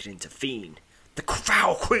 Before they could intervene, the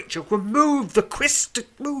foul creature removed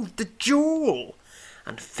the jewel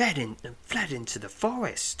and fled into the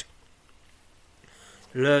forest.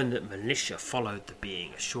 Learned that militia followed the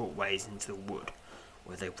being a short ways into the wood,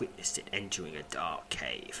 where they witnessed it entering a dark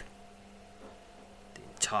cave. The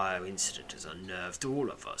entire incident has unnerved all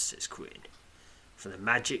of us, says Crwyn, for the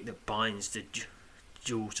magic that binds the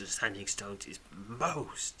jewel to the standing stones is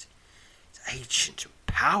it's ancient and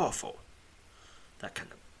powerful. That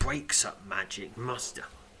kind of breaks up magic must in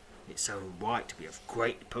its own right be of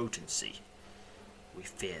great potency. We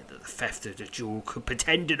fear that the theft of the jewel could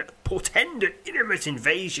portend an imminent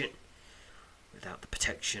invasion. Without the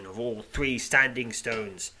protection of all 3 standing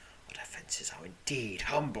stones, our defences are indeed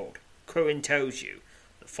humbled. Crwyn tells you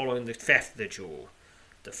that following the theft of the jewel,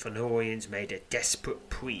 the Fëanorians made a desperate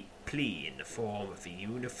plea in the form of a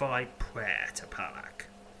unified prayer to Palak.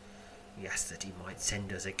 We asked that he might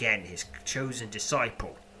send us again his chosen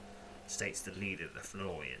disciple, states the leader of the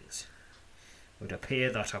Fëanorians. It would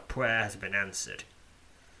appear that our prayer has been answered.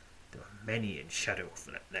 There are many in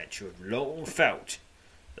Shadowlands who have long felt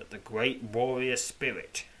that the great warrior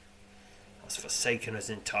spirit has forsaken us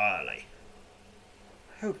entirely.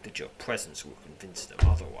 I hope that your presence will convince them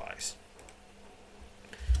otherwise.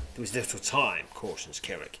 There is little time, cautions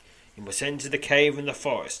Keurig. You must enter the cave in the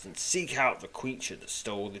forest and seek out the creature that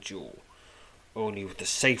stole the jewel. Only with the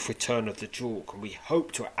safe return of the jewel can we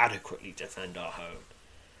hope to adequately defend our home.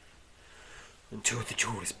 Until the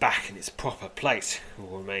jewel is back in its proper place, we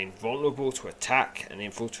will remain vulnerable to attack and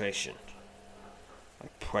infiltration. I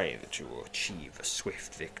pray that you will achieve a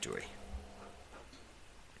swift victory.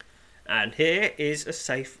 And here is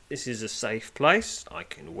this is a safe place. I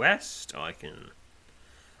can rest, I can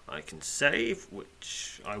save,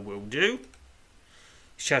 which I will do.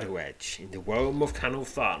 Shadow Edge, in the realm of Canol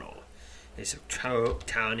Fëanor, is a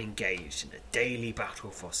town engaged in a daily battle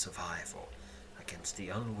for survival against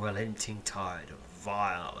the unrelenting tide of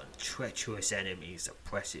vile and treacherous enemies that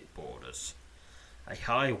press its borders. A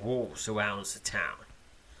high wall surrounds the town,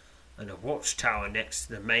 and a watchtower next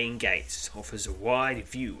to the main gates offers a wide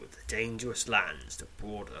view of the dangerous lands that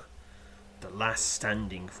border the last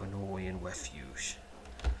standing Fëanorian refuge.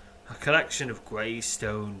 A collection of grey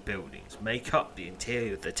stone buildings make up the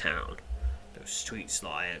interior of the town. Those streets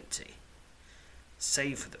lie empty,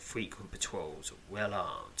 save for the frequent patrols of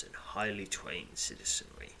well-armed and highly trained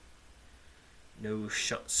citizenry. No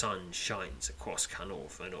sun shines across Canol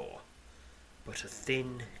Fëanor, but a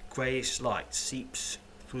thin, greyish light seeps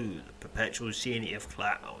through the perpetual zenith of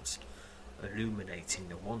clouds, illuminating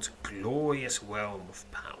the once glorious realm of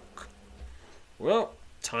Palak. Well,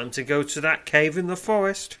 time to go to that cave in the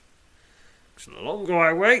forest. So the longer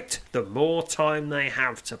I wait, the more time they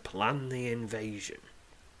have to plan the invasion.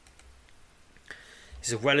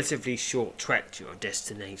 It's a relatively short trek to your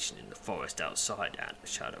destination in the forest outside the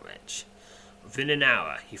Shadow Edge. Within an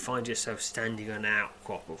hour, you find yourself standing on an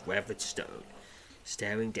outcrop of weathered stone,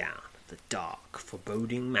 staring down at the dark,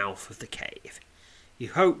 foreboding mouth of the cave. You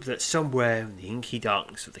hope that somewhere in the inky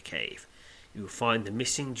darkness of the cave, you will find the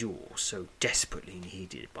missing jewel so desperately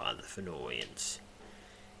needed by the Fëanorians.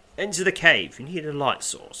 Enter the cave. You need a light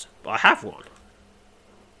source, but I have one.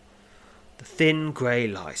 The thin grey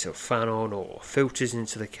light of Fëanor filters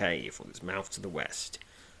into the cave from its mouth to the west.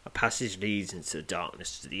 A passage leads into the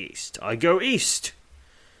darkness to the east. I go east.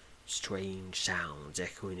 Strange sounds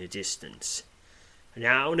echo in the distance.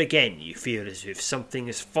 Now and again you feel as if something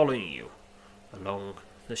is following you along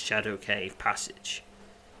the Shadow Cave passage.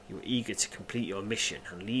 You are eager to complete your mission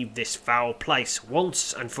and leave this foul place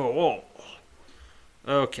once and for all.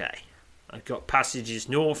 Okay, I've got passages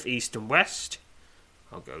north, east and west.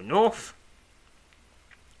 I'll go north.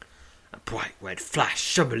 A bright red flash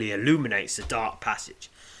suddenly illuminates the dark passage,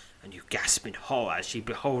 and you gasp in horror as you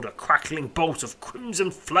behold a crackling bolt of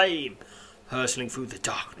crimson flame hurtling through the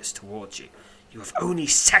darkness towards you. You have only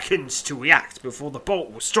seconds to react before the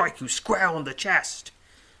bolt will strike you square on the chest.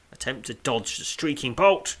 Attempt to dodge the streaking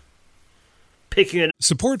bolt.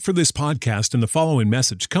 Support for this podcast and the following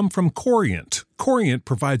message come from Corient. Corient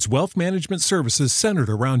provides wealth management services centered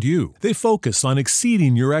around you. They focus on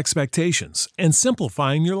exceeding your expectations and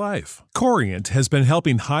simplifying your life. Corient has been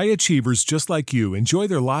helping high achievers just like you enjoy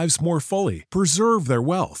their lives more fully, preserve their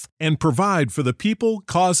wealth, and provide for the people,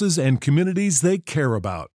 causes, and communities they care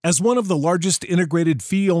about. As one of the largest integrated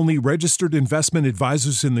fee-only registered investment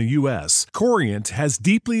advisors in the U.S., Corient has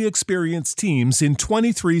deeply experienced teams in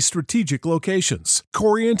 23 strategic locations.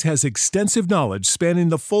 Corient has extensive knowledge spanning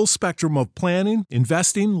the full spectrum of planning,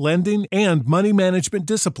 investing, lending, and money management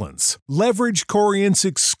disciplines. Leverage Corient's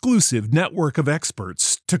exclusive network of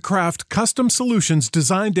experts to craft custom solutions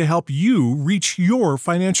designed to help you reach your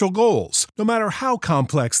financial goals, no matter how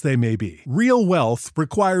complex they may be. Real wealth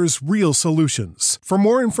requires real solutions. For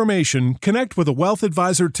more information, connect with a wealth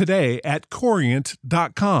advisor today at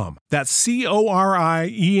Corient.com. That's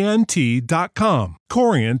Corient.com.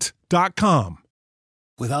 Corient.com.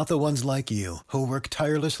 Without the ones like you, who work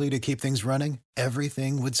tirelessly to keep things running,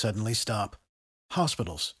 everything would suddenly stop.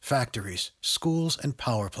 Hospitals, factories, schools, and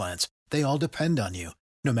power plants, they all depend on you.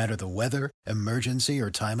 No matter the weather, emergency,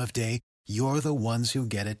 or time of day, you're the ones who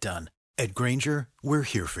get it done. At Grainger, we're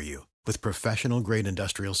here for you with professional-grade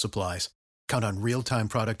industrial supplies. Count on real-time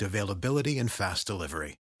product availability and fast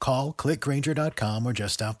delivery. Call, click Grainger.com, or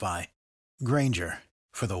just stop by. Grainger,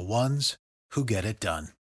 for the ones who get it done.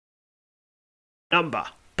 Number.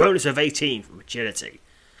 Bonus of 18 from agility.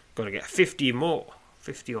 Gotta get 50 more.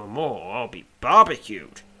 50 or more, or I'll be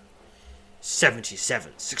barbecued.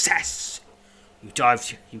 77. Success! You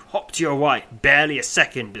hop to your right, barely a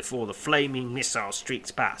second before the flaming missile streaks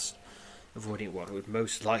past, avoiding what would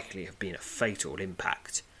most likely have been a fatal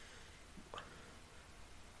impact.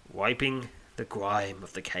 Wiping the grime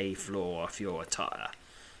of the cave floor off your attire,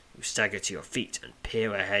 you stagger to your feet and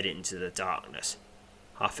peer ahead into the darkness,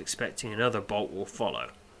 half expecting another bolt will follow,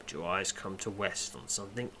 but your eyes come to rest on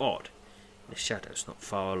something odd in the shadows not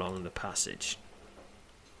far along the passage.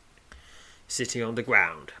 Sitting on the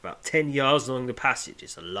ground, about 10 yards along the passage,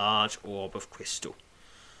 is a large orb of crystal.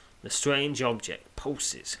 The strange object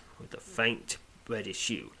pulses with a faint reddish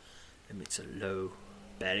hue, amidst a low,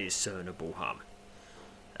 barely discernible hum.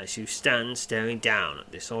 As you stand staring down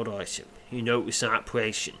at this odd item, you notice an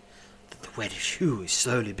apparition that the reddish hue is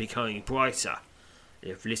slowly becoming brighter. You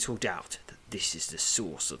have little doubt that this is the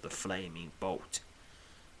source of the flaming bolt,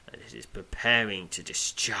 and it is preparing to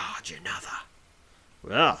discharge another.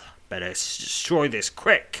 Well, better destroy this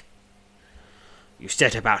quick. You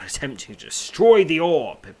set about attempting to destroy the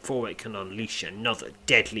orb before it can unleash another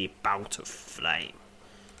deadly bout of flame.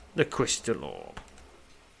 The crystal orb.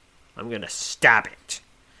 I'm going to stab it.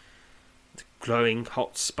 The glowing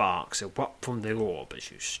hot sparks erupt from the orb as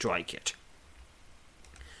you strike it,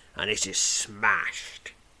 and it is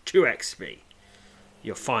smashed. 2 XP.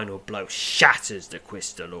 Your final blow shatters the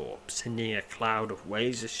crystal orb, sending a cloud of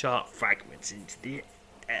razor-sharp fragments into the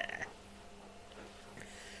air.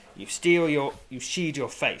 You shield your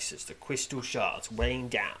face as the crystal shards weighing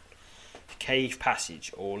down the cave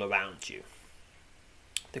passage all around you.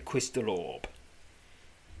 The crystal orb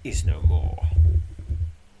is no more.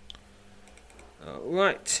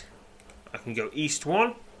 Alright, I can go east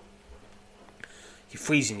 1. You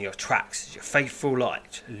freeze in your tracks as your fateful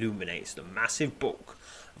light illuminates the massive bulk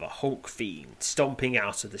of a Hulk fiend stomping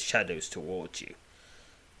out of the shadows towards you.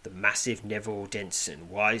 The massive Neville Denson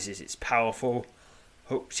rises its powerful,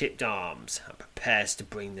 hook-tipped arms and prepares to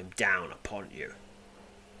bring them down upon you.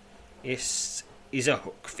 This is a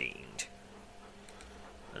Hook Fiend,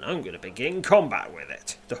 and I'm going to begin combat with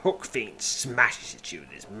it. The Hook Fiend smashes at you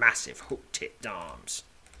with his massive hook-tipped arms,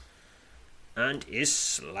 and is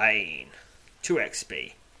slain. 2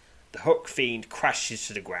 XP. The Hook Fiend crashes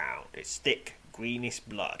to the ground, its thick, greenish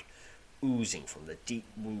blood oozing from the deep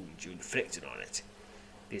wound you inflicted on it.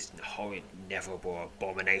 This horrid, never-born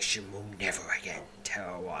abomination will never again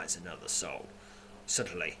terrorize another soul.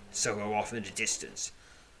 Suddenly, somewhere off in the distance,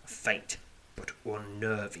 a faint but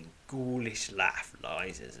unnerving, ghoulish laugh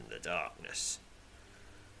rises in the darkness.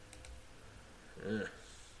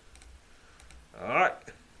 Alright,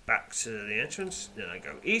 back to the entrance. Then I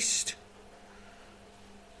go east.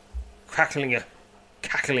 Cackling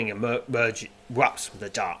erupts from the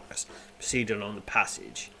darkness. Proceed along the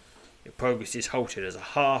passage. Your progress is halted as a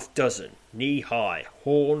half-dozen knee-high,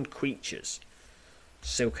 horned creatures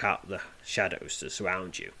silk out the shadows that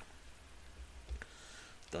surround you.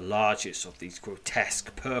 The largest of these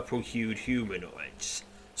grotesque purple-hued humanoids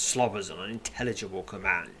slobbers an unintelligible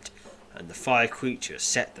command, and the 5 creatures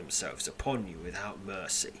set themselves upon you without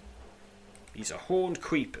mercy. These are horned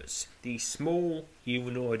creepers. These small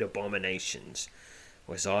humanoid abominations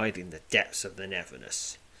reside in the depths of the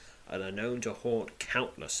Neverness, and are known to haunt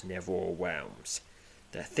countless Neverwhere realms.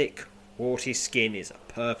 Their thick, warty skin is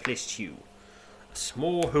a purplish hue, a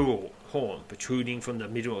small horn protruding from the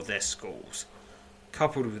middle of their skulls,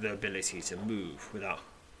 coupled with the ability to move without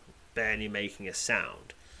barely making a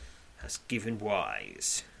sound, has given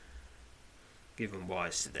wise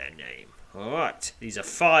to their name. Alright, these are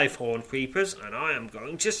 5 horned creepers, and I am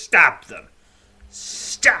going to stab them.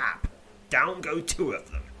 Stab! Down go 2 of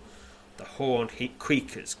them. The horned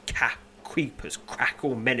creepers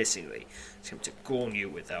crackle menacingly, attempt to gaunt you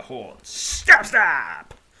with their horns. Stab,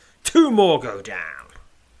 stab! 2 more go down.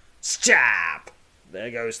 Stab! There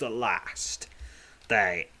goes the last.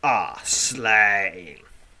 They are slain.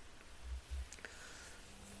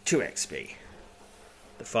 2 XP.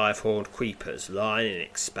 The 5 horned creepers lie in an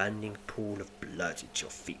expanding pool of blood at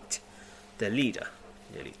your feet. Their leader,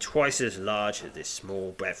 nearly twice as large as this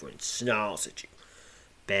small brethren, snarls at you,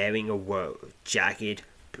 bearing a row of jagged,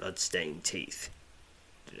 blood-stained teeth.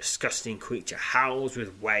 The disgusting creature howls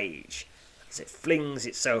with rage as it flings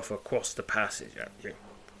itself across the passage at you.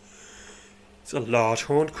 It's a large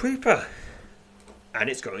horned creeper, and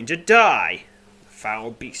it's going to die. The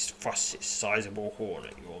foul beast thrusts its sizable horn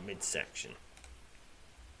at your midsection.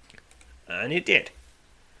 And it did.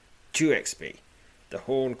 2 XP. The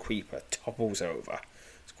horned creeper topples over,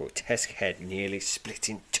 its grotesque head nearly split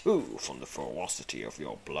in 2 from the ferocity of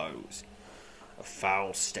your blows. A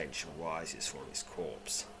foul stench rises from his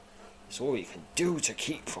corpse. It's all you can do to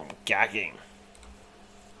keep from gagging.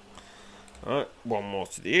 Alright, 1 more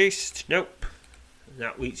to the east. Nope.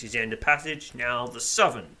 That reaches the end of the passage. Now the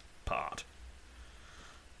southern part.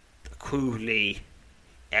 The crudely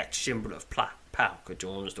etched symbol of Palk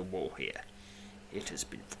adorns the wall here. It has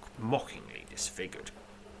been mockingly disfigured.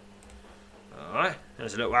 Alright,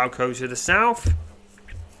 there's a little alcove to the south.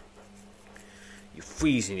 You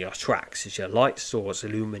freeze in your tracks as your light source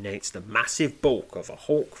illuminates the massive bulk of a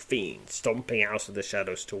hawk fiend stomping out of the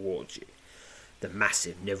shadows towards you. The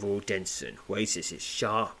massive Neverwhere Denson raises his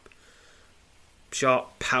sharp,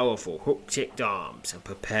 powerful, hook-tipped arms and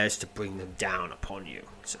prepares to bring them down upon you.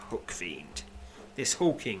 It's a hook fiend. This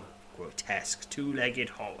hulking, grotesque, 2-legged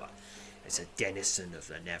horror is a denizen of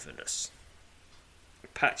the Neverness.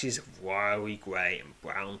 Patches of wiry grey and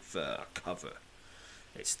brown fur cover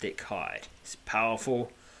its thick hide. Its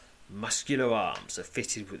powerful, muscular arms are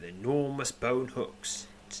fitted with enormous bone hooks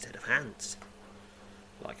instead of hands.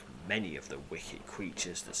 Like many of the wicked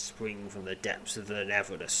creatures that spring from the depths of the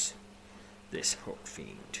Neverness, this hook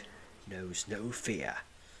fiend knows no fear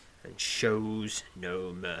and shows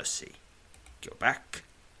no mercy. Go back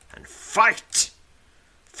and fight!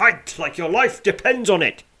 Fight like your life depends on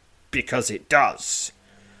it, because it does.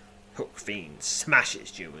 Hook Fiend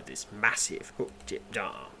smashes you with his massive hook-tipped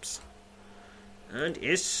arms, and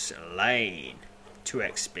is slain. 2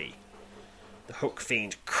 XP. The Hook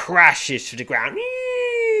Fiend crashes to the ground.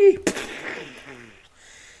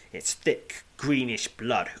 Its thick, greenish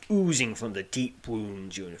blood oozing from the deep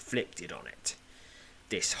wounds you inflicted on it.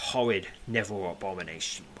 This horrid Neverwhere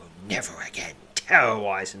abomination will never again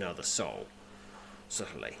terrorize another soul.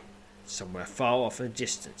 Suddenly, somewhere far off in the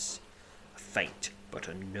distance, a faint but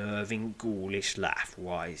unnerving ghoulish laugh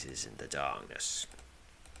rises in the darkness.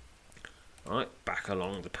 Right, back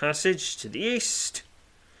along the passage to the east.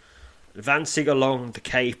 Advancing along the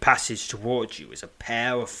cave passage towards you is a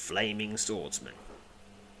pair of flaming swordsmen.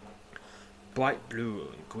 Bright blue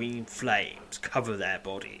and green flames cover their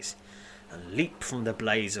bodies and leap from the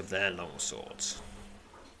blaze of their long swords.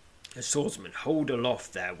 The swordsmen hold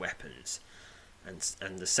aloft their weapons,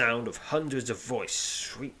 and the sound of hundreds of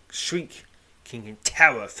voices shrieking in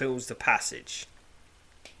terror fills the passage.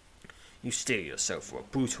 You steel yourself for a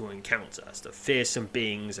brutal encounter as the fearsome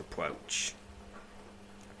beings approach.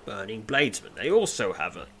 Burning Bladesmen, they also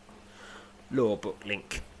have a lore book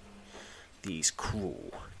link. These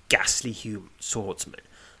cruel, ghastly human swordsmen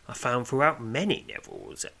are found throughout many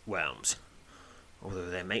Neverwhere realms, although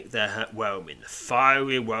they make their realm in the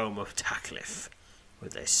fiery realm of Taklif, where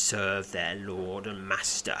they serve their lord and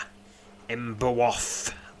master,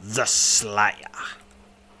 Emberoth the Slayer.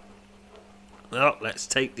 Well, let's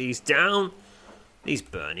take these down. These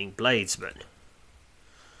burning bladesmen.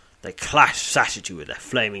 They slash at you with their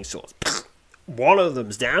flaming swords. One of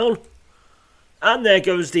them's down, and there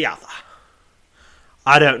goes the other.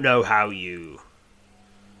 I don't know how you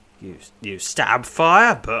You stab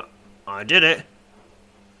fire, but I did it.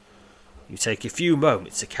 You take a few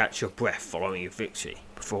moments to catch your breath following your victory,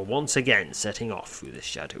 before once again setting off through the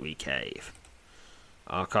shadowy cave.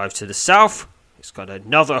 Archive to the south, it's got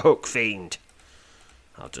another hook fiend.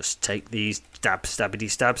 I'll just take these, stab, stabbity,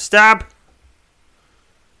 stab, stab.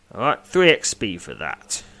 Alright, 3 XP for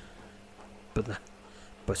that.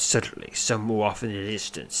 But suddenly, somewhere off in the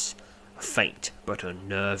distance, a faint but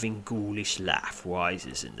unnerving ghoulish laugh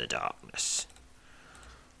rises in the darkness.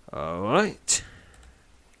 Alright.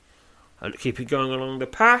 I'll keep it going along the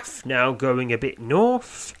path, now going a bit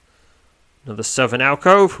north. Another southern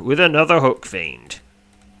alcove with another hook fiend.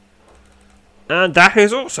 And that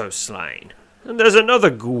is also slain. And there's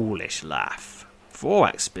another ghoulish laugh. 4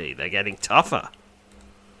 XP, they're getting tougher.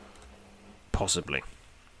 Possibly.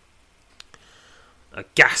 A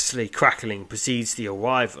ghastly crackling precedes the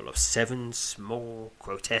arrival of 7 small,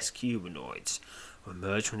 grotesque humanoids who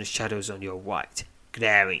emerge from the shadows on your right,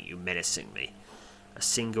 glaring at you menacingly. A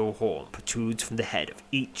single horn protrudes from the head of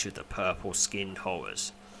each of the purple-skinned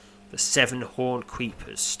horrors. The 7 horned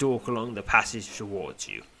creepers stalk along the passage towards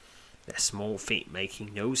you, their small feet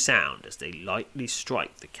making no sound as they lightly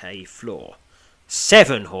strike the cave floor.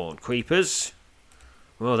 7 horned creepers!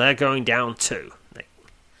 Well, they're going down too.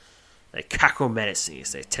 They cackle menacingly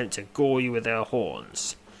as they attempt to gore you with their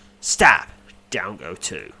horns. Stab! Down go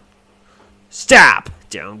 2. Stab!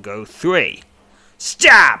 Down go 3.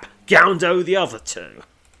 Stab! Down go the other 2.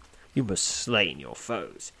 You must slay your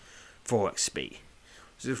foes. 4 XP.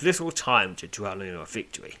 There's little time to dwell on your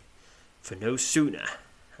victory, for no sooner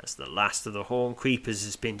as the last of the horned creepers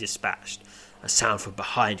has been dispatched, a sound from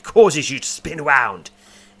behind causes you to spin around.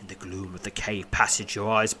 In the gloom of the cave passage, your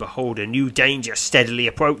eyes behold a new danger steadily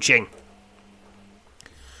approaching.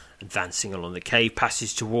 Advancing along the cave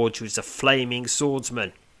passage towards you is a flaming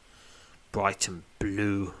swordsman. Bright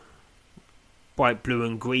blue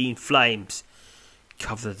and green flames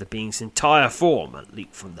cover the being's entire form and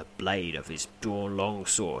leap from the blade of his drawn long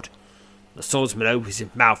sword. The swordsman opens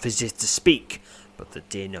his mouth as if to speak, but the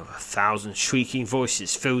din of 1,000 shrieking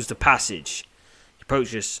voices fills the passage.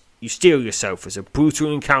 You steel yourself as a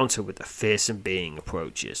brutal encounter with the fearsome being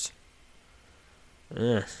approaches.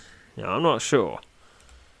 I'm not sure.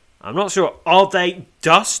 Are they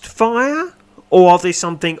dust fire, or are they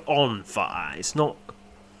something on fire? It's not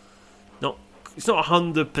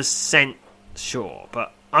 100% sure,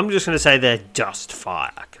 but I'm just going to say they're dust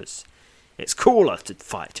fire because it's cooler to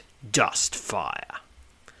fight dust fire.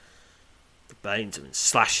 The Banesman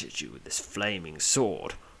slashes you with this flaming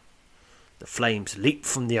sword. The flames leap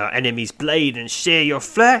from the enemy's blade and sear your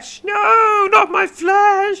flesh. No, not my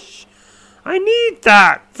flesh! I need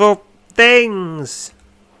that for things.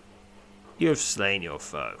 You have slain your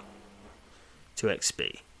foe. 2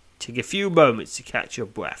 XP. Take a few moments to catch your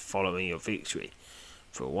breath following your victory,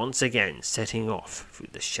 for once again setting off through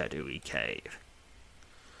the shadowy cave.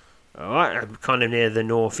 Alright, I'm kind of near the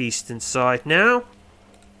northeastern side now.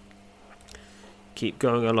 Keep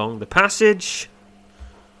going along the passage.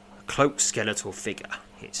 A cloaked skeletal figure,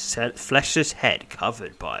 its fleshless head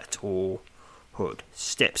covered by a tall hood,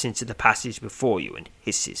 steps into the passage before you and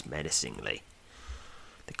hisses menacingly.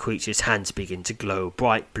 The creature's hands begin to glow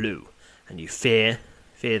bright blue, and you fear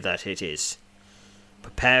that it is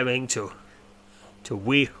preparing to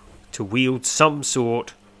wield some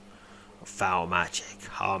sort of foul magic.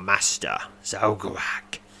 Our master,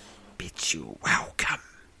 Zul'Guruk, bids you welcome,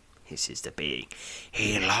 hisses the being.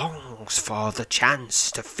 He longs for the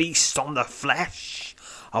chance to feast on the flesh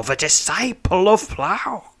of a disciple of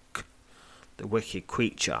Plauk. The wicked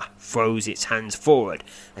creature throws its hands forward.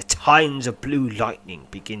 The tines of blue lightning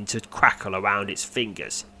begin to crackle around its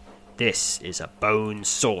fingers. This is a bone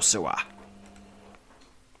sorcerer.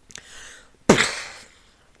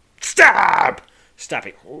 Stab!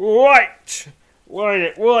 Stabbing right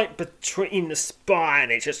between the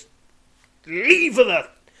spine. It just right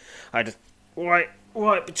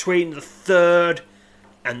between the 3rd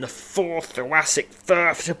and the 4th thoracic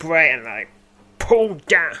vertebrae, and I pull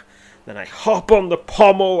down. Then I hop on the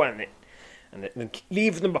pommel and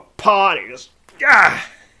leave them apart. It just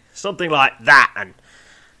something like that, and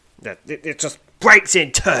it just breaks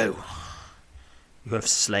in two. You have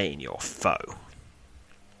slain your foe.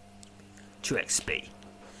 2 XP.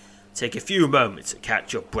 Take a few moments to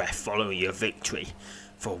catch your breath following your victory,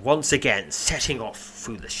 for once again setting off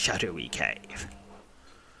through the shadowy cave.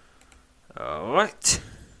 Alright.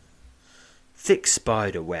 Thick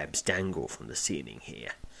spider webs dangle from the ceiling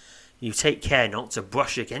here. You take care not to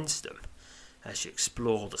brush against them as you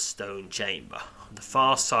explore the stone chamber. On the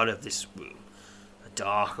far side of this room, a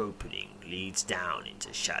dark opening leads down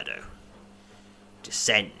into shadow.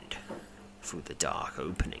 descend through the dark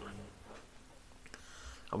opening.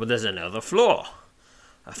 But there's another floor.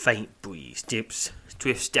 A faint breeze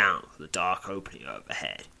drifts down the dark opening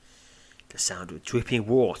overhead. The sound of dripping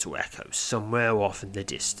water echoes somewhere off in the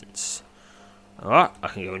distance. Alright, I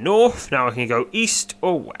can go north, now I can go east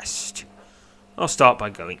or west. I'll start by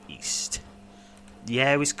going east. The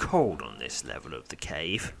air is cold on this level of the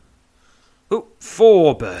cave.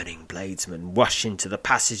 4 burning bladesmen rush into the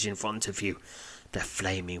passage in front of you, their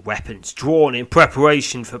flaming weapons drawn in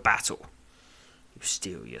preparation for battle. You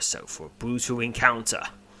steel yourself for a brutal encounter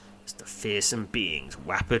as the fearsome beings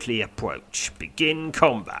rapidly approach. Begin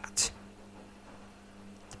combat.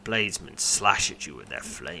 The bladesmen slash at you with their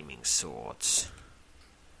flaming swords.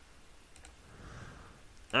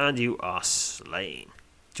 And you are slain.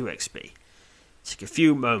 2 XP. Take a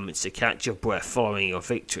few moments to catch your breath following your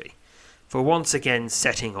victory, for once again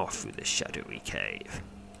setting off through the shadowy cave.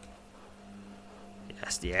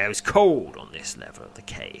 Yes, the air is cold on this level of the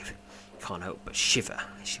cave. You can't help but shiver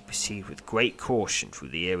as you proceed with great caution through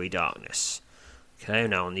the eerie darkness. Okay,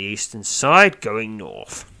 now on the eastern side, going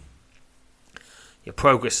north. Your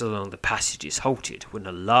progress along the passage is halted when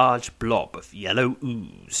a large blob of yellow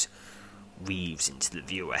ooze weaves into the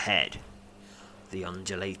view ahead. The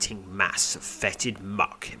undulating mass of fetid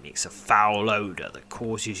muck emits a foul odour that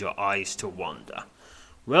causes your eyes to wander.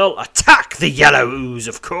 Well, attack the yellow ooze,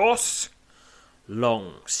 of course!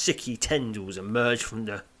 Long, sicky tendrils emerge from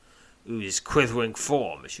the ooze's quivering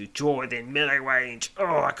form as you draw within melee range.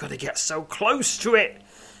 Oh, I gotta get so close to it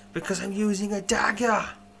because I'm using a dagger.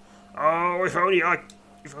 Oh, if only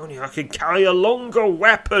I could carry a longer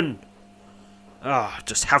weapon.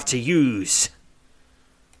 Just have to use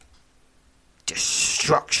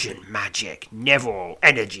Destruction Magic Neville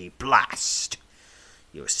Energy Blast.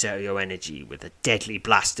 You'll sell your energy with a deadly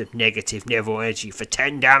blast of negative Neville energy for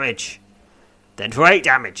 10 damage. Then for 8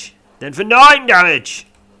 damage. Then for 9 damage.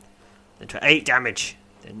 Then for 8 damage.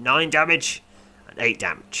 Then 9 damage. And 8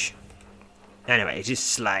 damage. Anyway, it is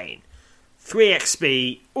slain. 3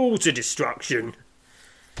 XP, all to destruction.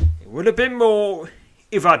 It would have been more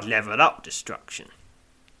if I'd leveled up destruction.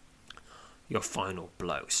 Your final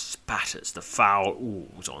blow spatters the foul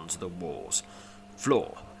ooze onto the walls,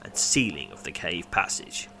 floor, and ceiling of the cave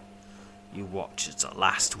passage. You watch as the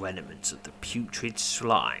last remnants of the putrid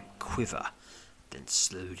slime quiver, then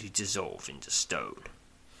slowly dissolve into stone,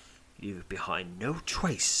 leaving behind no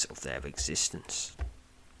trace of their existence.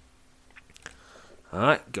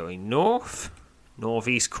 Alright, going north,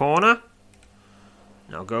 northeast corner.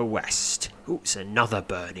 Now go west. It's another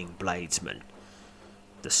burning bladesman.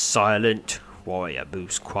 The silent warrior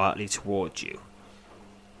moves quietly towards you.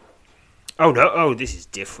 Oh, this is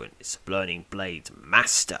different. It's a burning blades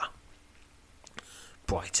master.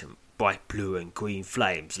 Bright blue and green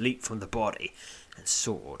flames leap from the body and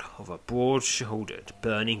sword of a broad-shouldered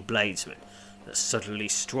burning bladesman that suddenly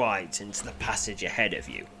strides into the passage ahead of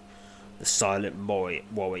you. The silent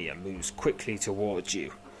warrior moves quickly towards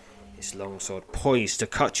you, his longsword poised to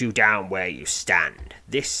cut you down where you stand.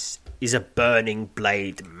 This is a burning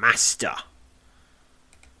blade master.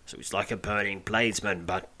 So it's like a burning bladesman,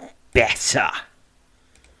 but better.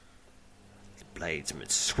 The blade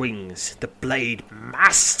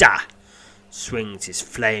master swings his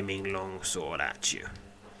flaming longsword at you.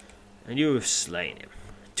 And you have slain him.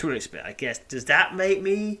 To an extent, I guess. Does that make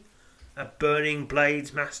me a burning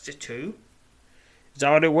blades master too? Is that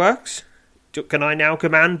how it works? Can I now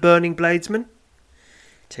command burning bladesmen?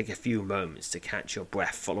 Take a few moments to catch your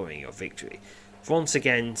breath following your victory, once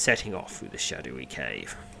again setting off through the shadowy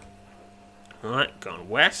cave. Alright, gone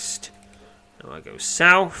west. Now I go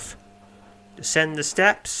south. Descend the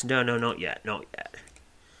steps. No, not yet.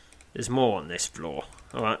 There's more on this floor.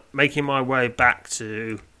 Alright, making my way back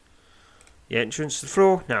to the entrance to the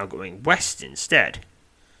floor. Now going west instead.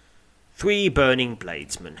 3 burning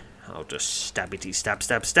bladesmen. I'll just stabbity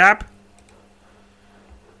stab.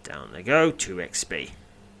 Down they go, 2 XP.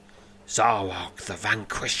 Zarwalk the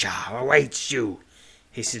Vanquisher awaits you,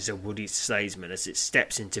 hisses a wooded sladesman as it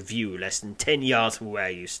steps into view less than 10 yards from where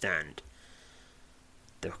you stand.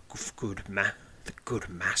 The good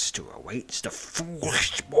master awaits the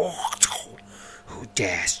foolish mortal who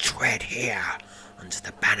dares tread here under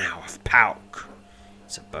the banner of Pauk.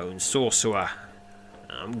 It's a bone sorcerer.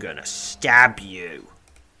 I'm gonna stab you.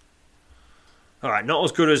 Alright, not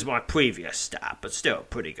as good as my previous stab, but still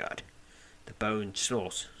pretty good. The bone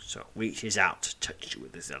sorcerer reaches out to touch you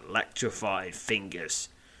with his electrified fingers.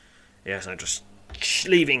 Yes, I'm just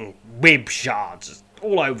leaving rib shards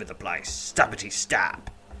all over the place. Stabbity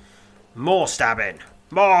stab. More stabbing.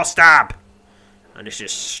 More stab. And it's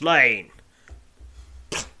just slain.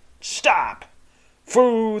 Stab.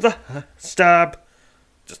 through the stab,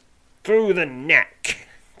 just through the neck.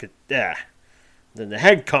 There. Then the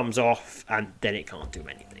head comes off, and then it can't do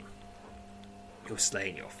anything. You're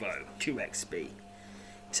slaying your foe. 2 XP.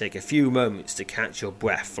 Take a few moments to catch your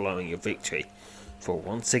breath following your victory, for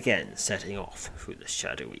once again setting off through the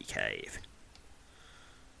shadowy cave.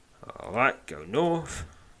 Alright, go north,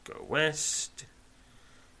 go west.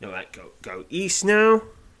 No, right, go east now.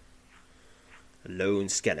 A lone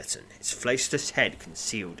skeleton, its faceless head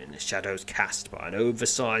concealed in the shadows cast by an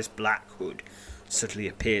oversized black hood, suddenly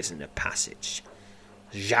appears in the passage.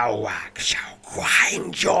 Zhaowag shall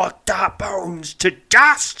grind your bones to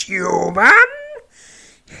dust, human!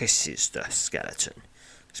 Hisses the skeleton,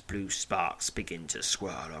 as blue sparks begin to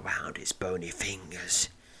swirl around his bony fingers.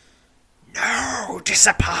 No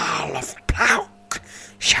disciple of Plouk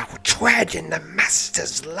shall tread in the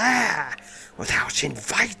master's lair without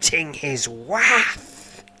inviting his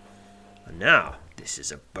wrath. And now, this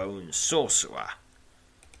is a bone sorcerer.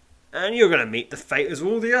 And you're going to meet the fate as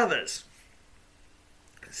all the others.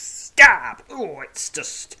 Stab! Oh, it's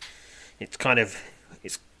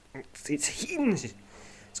hinged.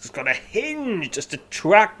 It's got a hinge just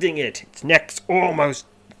attracting it. Its head's almost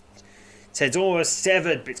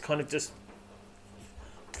severed, but it's kind of just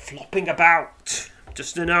flopping about.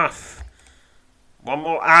 Just enough. One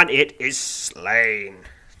more and it is slain.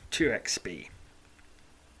 2 XP.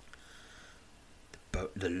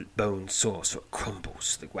 The bone sorcerer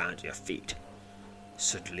crumbles to the ground at your feet.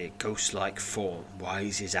 Suddenly a ghost-like form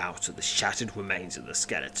rises out of the shattered remains of the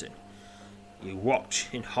skeleton. You watch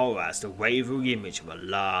in horror as the wavery image of a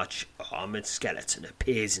large, armoured skeleton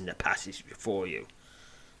appears in the passage before you.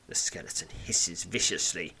 The skeleton hisses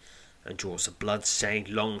viciously and draws a blood-stained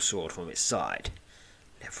longsword from its side,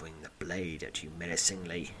 levering the blade at you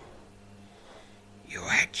menacingly. You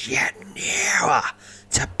edge yet nearer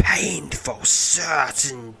to painful,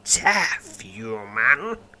 certain death,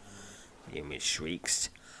 human. The image shrieks.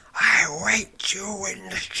 I await you in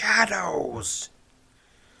the shadows.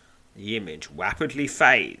 The image rapidly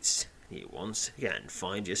fades. You once again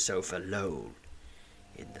find yourself alone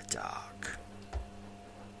in the dark.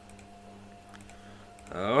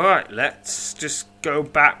 Alright, let's just go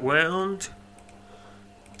back round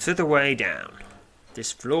to the way down.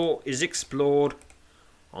 This floor is explored.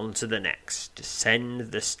 On to the next.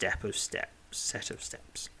 Descend the set of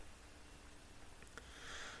steps.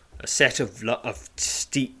 A set of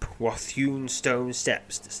steep, rough-hewn stone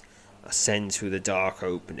steps ascend through the dark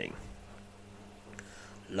opening.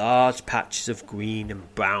 Large patches of green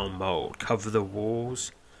and brown mould cover the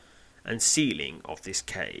walls and ceiling of this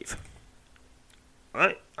cave.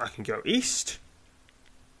 Right, I can go east.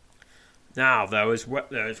 Now, there is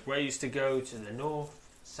ways to go to the north,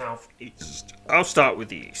 south, east. I'll start with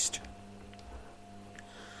the east.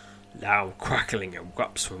 Loud crackling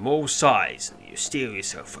erupts from all sides, and you steel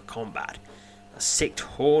yourself for combat. As 6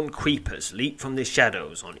 horned creepers leap from the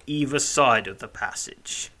shadows on either side of the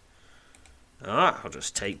passage. Alright, I'll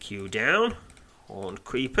just take you down. Horned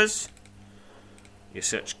creepers. You're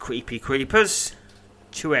such creepy creepers.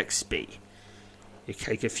 2 XP. You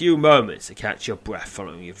take a few moments to catch your breath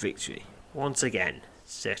following your victory. Once again,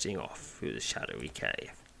 setting off through the shadowy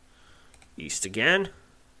cave. East again.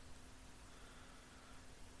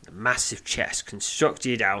 The massive chest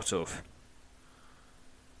constructed out of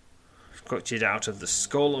the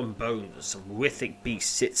skull and bones of some horrific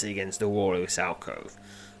beast sits against the wall of this alcove.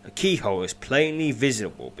 A keyhole is plainly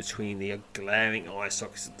visible between the glaring eye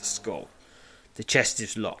sockets of the skull. The chest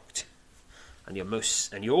is locked, and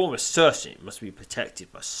you're almost certain it must be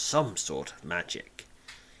protected by some sort of magic.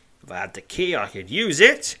 If I had the key, I could use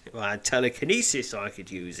it. If I had telekinesis, I could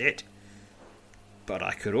use it. But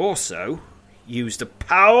I could also use the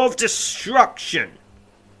power of destruction.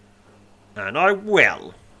 And I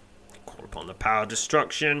will. Call upon the power of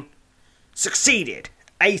destruction. Succeeded.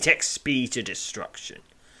 8 XP to destruction.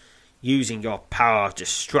 Using your power of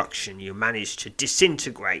destruction, you manage to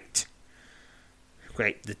disintegrate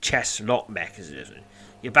the chest lock mechanism.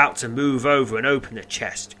 You're about to move over and open the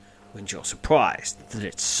chest when you're surprised that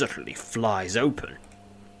it suddenly flies open.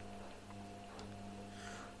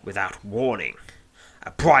 Without warning, a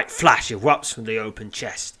bright flash erupts from the open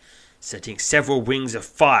chest, setting several wings of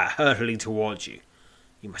fire hurtling towards you.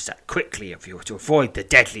 You must act quickly if you are to avoid the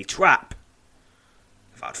deadly trap.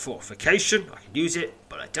 Without fortification, I can use it,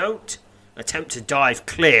 but I don't. Attempt to dive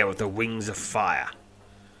clear of the wings of fire.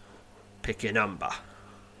 Pick your number.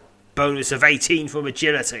 Bonus of 18 from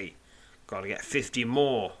agility. Gotta get 50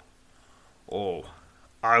 more. Or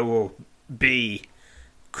I will be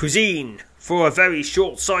cuisine for a very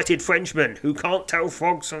short-sighted Frenchman who can't tell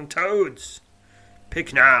frogs from toads.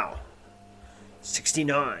 Pick now.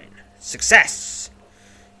 69. Success!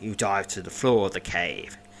 You dive to the floor of the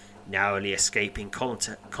cave, narrowly escaping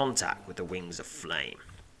contact with the wings of flame.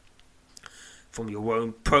 From your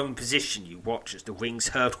own prone position, you watch as the wings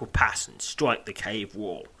hurtle past and strike the cave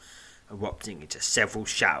wall, erupting into several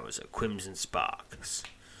showers of crimson sparks.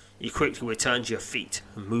 You quickly return to your feet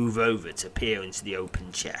and move over to peer into the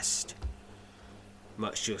open chest.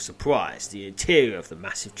 Much to your surprise, the interior of the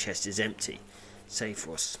massive chest is empty, save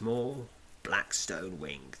for a small black stone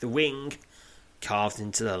wing. The wing, carved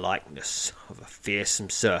into the likeness of a fearsome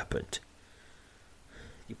serpent.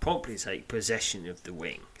 You promptly take possession of the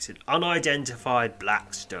wing. It's an unidentified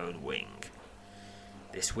black stone wing.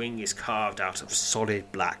 This wing is carved out of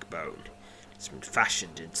solid black bone. It's been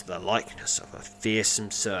fashioned into the likeness of a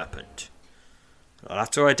fearsome serpent. I'll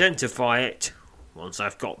have to identify it once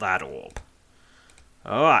I've got that orb.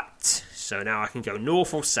 Alright, so now I can go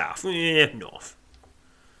north or south? North.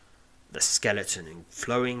 The skeleton in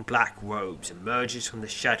flowing black robes emerges from the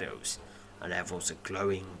shadows and levels a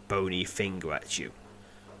glowing, bony finger at you.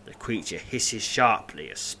 The creature hisses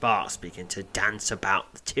sharply as sparks begin to dance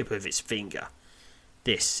about the tip of its finger.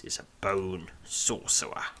 This is a bone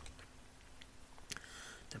sorcerer.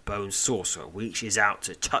 The bone sorcerer reaches out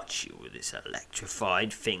to touch you with its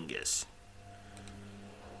electrified fingers.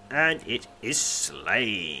 And it is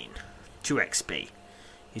slain. 2 XP.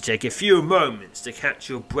 You take a few moments to catch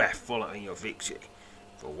your breath following your victory,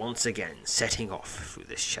 for once again setting off through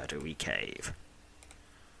the shadowy cave.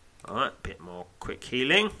 Alright, bit more quick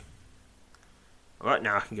healing. Alright,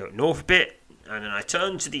 now I can go north a bit, and then I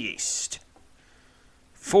turn to the east.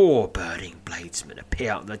 4 burning bladesmen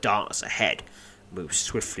appear out of the darkness ahead, move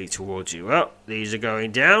swiftly towards you. Oh, these are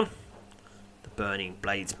going down. The burning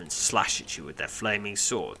bladesmen slash at you with their flaming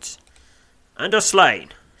swords, and are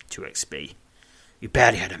slain. 2 XP. You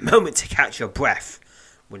barely had a moment to catch your breath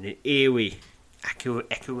when an eerie,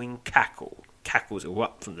 echoing cackles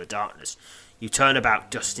erupt from the darkness. You turn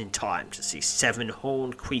about just in time to see 7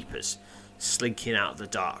 horned creepers slinking out of the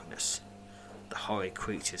darkness. The horrid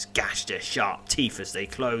creatures gash their sharp teeth as they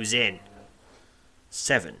close in.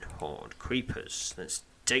 7 horned creepers. Let's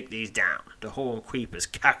take these down. The horned creepers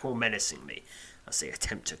cackle menacingly as they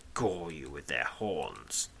attempt to gore you with their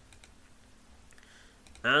horns.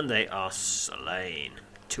 And they are slain.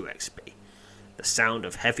 2 XP. The sound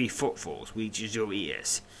of heavy footfalls reaches your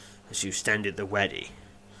ears as you stand at the ready,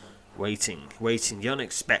 waiting the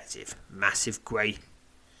unexpected. Massive grey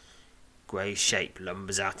shape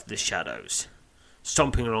lumbers out of the shadows.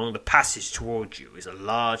 Stomping along the passage towards you is a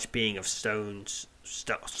large being of solid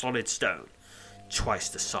stone, twice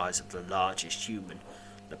the size of the largest human.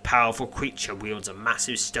 The powerful creature wields a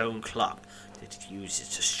massive stone club that it uses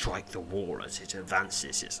to strike the wall as it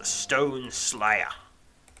advances. It's a stone slayer.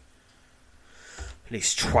 At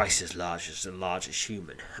least twice as large as the largest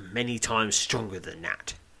human, and many times stronger than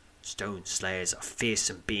that. Stone slayers are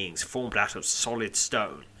fearsome beings formed out of solid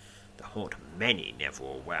stone that haunt many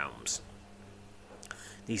netherworld realms.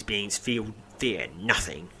 These beings fear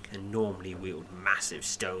nothing and normally wield massive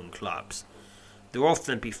stone clubs. They'll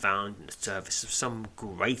often be found in the service of some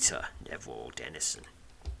greater netherworld denizen.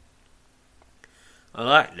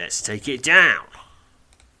 Alright, let's take it down.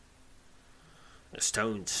 The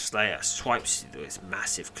stone slayer swipes you with his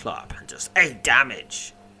massive club and does 8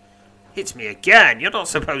 damage. Hits me again, you're not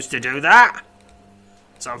supposed to do that.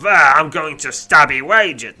 So there, I'm going to stabby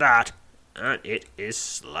wage at that. And it is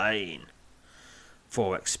slain.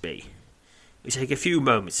 4 XP. You take a few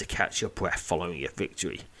moments to catch your breath following your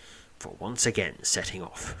victory, for once again setting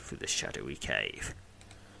off through the shadowy cave.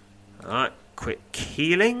 Alright, quick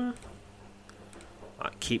healing.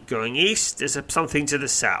 Alright, keep going east. There's something to the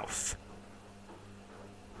south.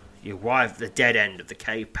 You arrive at the dead end of the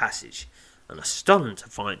cave passage and are stunned to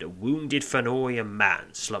find a wounded Fenorian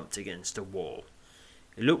man slumped against a wall.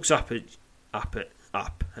 He looks up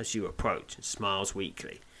as you approach and smiles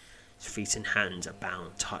weakly. His feet and hands are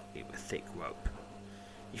bound tightly with thick rope.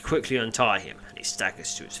 You quickly untie him and he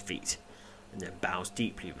staggers to his feet and then bows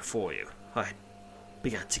deeply before you. I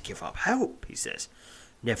began to give up help, he says.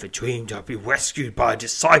 Never dreamed I'd be rescued by a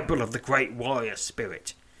disciple of the great warrior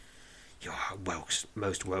spirit. You are a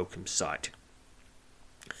most welcome sight.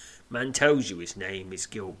 Man tells you his name is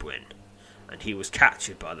Gilbrin, and he was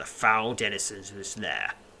captured by the foul denizens of his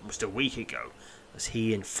lair almost a week ago as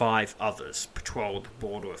he and 5 others patrolled the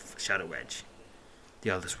border of Shadow Edge.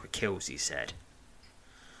 The others were killed, he said.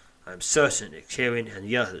 I am certain that Kieran and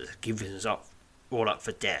the others have given us all up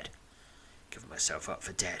for dead. Given myself up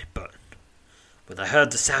for dead, but when I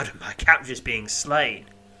heard the sound of my captors being slain,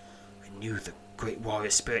 I knew the great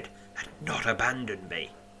warrior spirit had not abandoned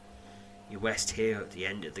me. You rest here at the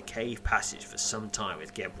end of the cave passage for some time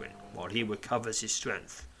with Gebwin, while he recovers his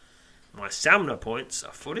strength. My stamina points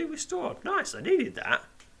are fully restored. Nice, I needed that.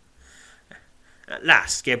 At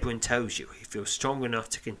last, Gebwin tells you he feels strong enough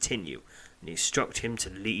to continue, and you instruct him to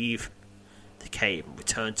leave the cave and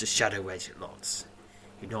return to Shadow Edge at once.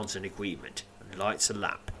 He nods in agreement and lights a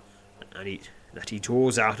lamp that he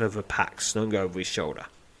draws out of a pack slung over his shoulder.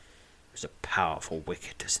 There's a powerful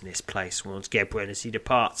wickedness in this place, warns Gebwin as he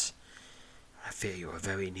departs. I fear you are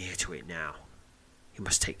very near to it now. You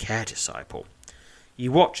must take care, disciple.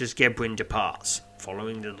 You watch as Gebwin departs,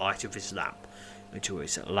 following the light of his lamp, until it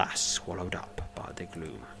is at last swallowed up by the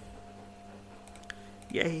gloom.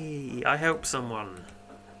 Yay, I helped someone.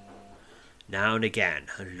 Now and again,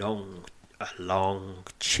 a long,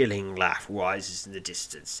 chilling laugh rises in the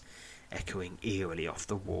distance, echoing eerily off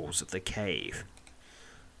the walls of the cave.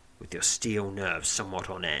 With your steel nerves somewhat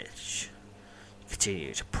on edge, you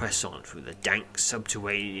continue to press on through the dank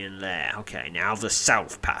subterranean lair. Okay, now the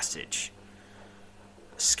south passage.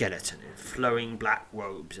 A skeleton in flowing black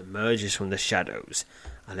robes emerges from the shadows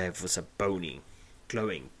and levels a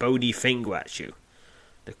glowing, bony finger at you.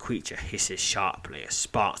 The creature hisses sharply as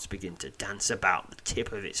sparks begin to dance about the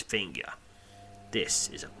tip of its finger. This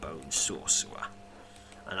is a bone sorcerer,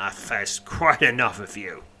 and I've faced quite enough of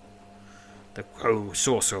you. The bone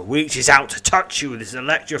sorcerer reaches out to touch you with his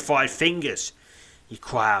electrified fingers. You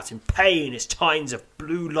cry out in pain as tines of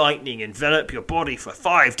blue lightning envelop your body for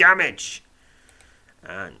 5 damage.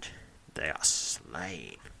 And they are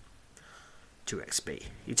slain. 2 XP.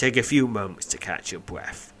 You take a few moments to catch your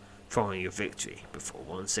breath, following your victory before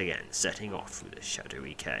once again setting off through the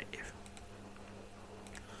shadowy cave.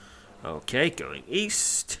 Okay, going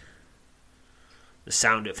east. The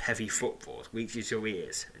sound of heavy footfalls reaches your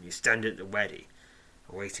ears, and you stand at the ready,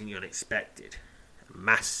 awaiting the unexpected. A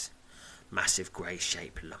massive grey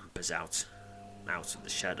shape lumbers out of the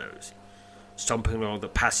shadows. Stomping along the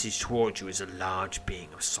passage towards you is a large being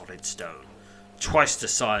of solid stone, twice the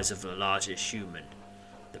size of the largest human.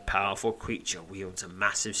 The powerful creature wields a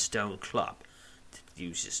massive stone club that it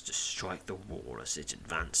uses to strike the wall as it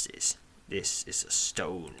advances. This is a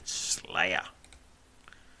Stone Slayer.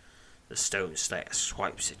 The Stone Slayer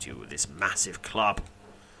swipes at you with this massive club,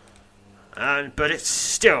 but it's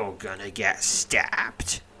still gonna get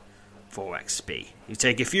stabbed. 4 XP. You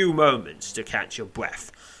take a few moments to catch your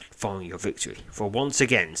breath, following your victory, for once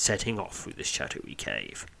again setting off through the shadowy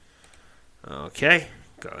cave. Okay,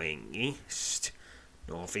 going east.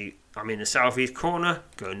 Northeast. I'm in the southeast corner.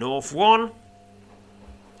 Go north 1.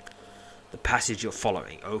 The passage you're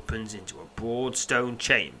following opens into a broad stone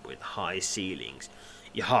chamber with high ceilings.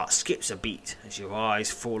 Your heart skips a beat as your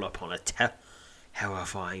eyes fall upon a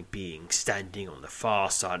terrifying being standing on the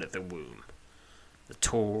far side of the room. The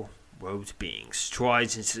tall, robed being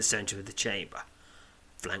strides into the centre of the chamber,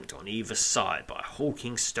 flanked on either side by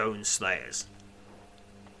hulking stone slayers.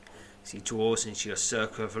 As he draws into your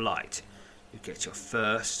circle of light, you get your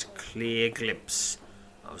first clear glimpse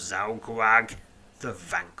of Zalgrag the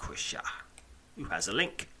Vanquisher, who has a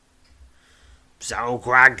link.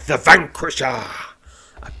 Zalgrag the Vanquisher,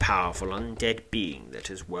 a powerful undead being that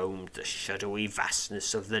has roamed the shadowy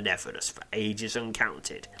vastness of the Neverness for ages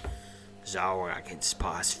uncounted. Zalgrag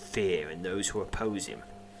inspires fear in those who oppose him,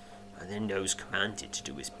 and in those commanded to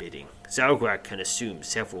do his bidding. Zalgrag can assume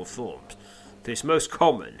several forms, though it's most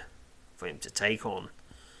common for him to take on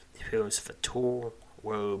the appearance of a tall,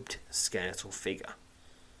 robed, skeletal figure.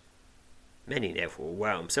 Many Netherworld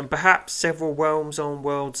realms, and perhaps several realms on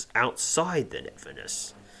worlds outside the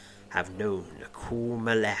Neverness, have known the cruel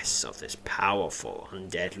malice of this powerful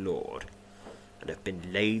undead lord, and have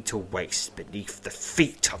been laid to waste beneath the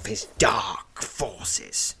feet of his dark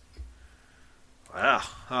forces. Well,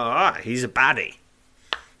 alright, he's a baddie.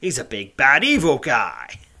 He's a big bad evil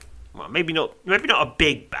guy. Well, maybe not a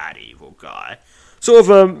big bad evil guy. Sort of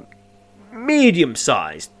a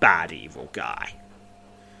medium-sized bad evil guy.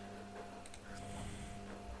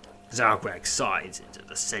 Zalgrag sides into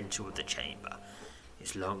the centre of the chamber,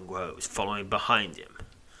 his long robes following behind him,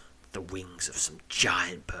 the wings of some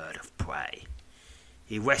giant bird of prey.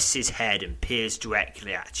 He rests his head and peers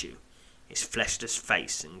directly at you, his fleshless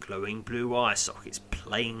face and glowing blue eye sockets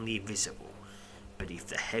plainly visible beneath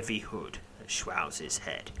the heavy hood that shrouds his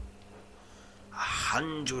head.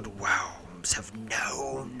 100 realms have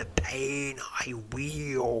known the pain I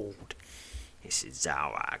wield, hisses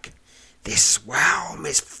Zalgrag. This realm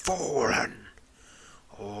is fallen.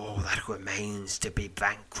 All that remains to be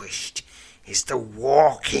vanquished is the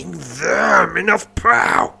walking vermin of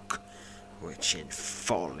Prauk, which in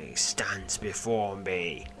folly stands before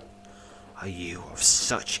me. Are you of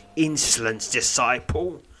such insolence,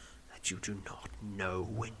 disciple, that you do not know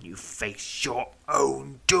when you face your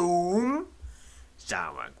own doom?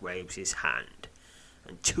 Zarwag waves his hand,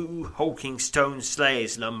 and 2 hulking stone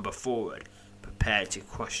slayers lumber forward, prepared to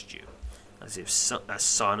crush you, as if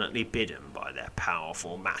silently bidden by their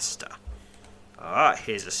powerful master. Alright,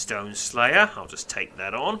 here's a stone slayer. I'll just take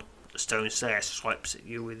that on. The stone slayer swipes at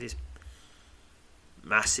you with his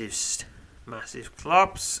massive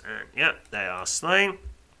clubs, and yep, they are slain.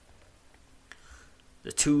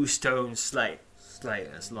 The 2 stone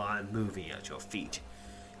slayers lie moving at your feet.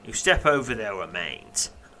 You step over their remains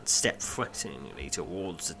and step threateningly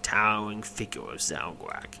towards the towering figure of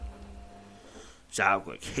Zarwag.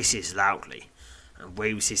 Zarwag hisses loudly and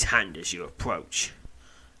waves his hand as you approach.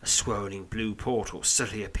 A swirling blue portal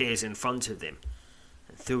suddenly appears in front of them,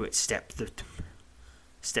 and through it step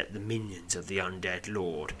the minions of the undead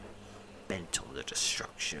lord, bent on the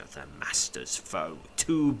destruction of their master's foe,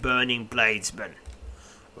 2 burning bladesmen.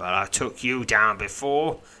 Well, I took you down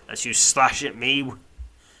before, as you slash at me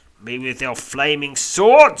with your flaming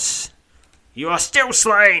swords. You are still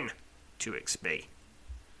slain. 2 XP.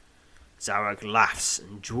 Zarwag laughs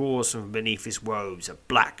and draws from beneath his robes a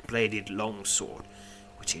black-bladed longsword,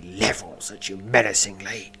 which he levels at you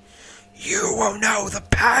menacingly. You will know the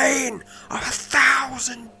pain of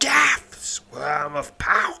 1,000 deaths, worm of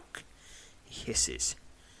Pauk, he hisses.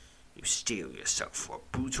 You steel yourself for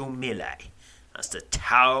a brutal melee as the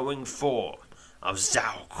towering form of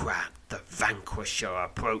Zalkrat the Vanquisher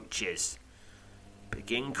approaches.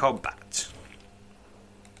 Begin combat.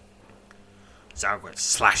 Zarwag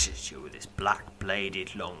slashes you with his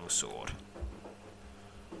black-bladed longsword.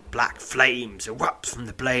 Black flames erupt from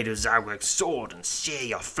the blade of Zarwag's sword and sear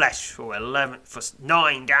your flesh for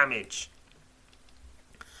 9 damage.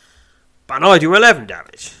 But I do 11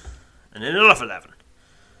 damage, and then another 11,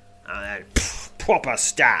 and then proper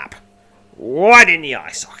stab right in the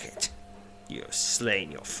eye socket. You have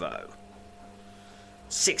slain your foe.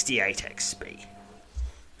 68 XP.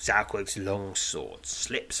 Zarwag's long sword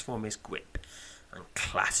slips from his grip and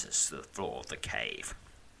clatters to the floor of the cave.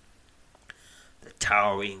 The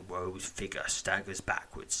towering robed figure staggers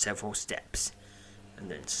backwards several steps and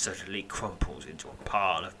then suddenly crumples into a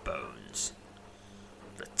pile of bones.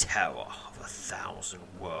 The terror of 1,000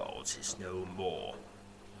 worlds is no more.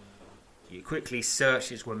 You quickly search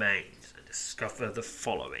his remains and discover the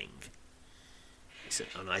following. It's an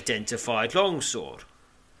unidentified longsword.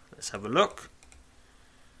 Let's have a look.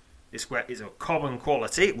 This is a common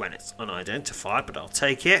quality when it's unidentified, but I'll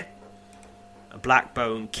take it. A black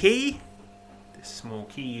bone key. This small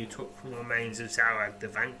key you took from the remains of Zarwag the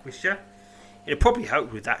Vanquisher. It'll probably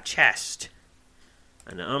help with that chest.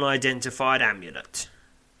 And an unidentified amulet.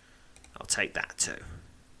 I'll take that too.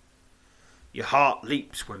 Your heart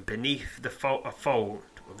leaps when beneath a fold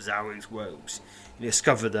of Zarwag's robes you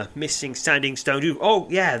discover the missing standing stone. Oh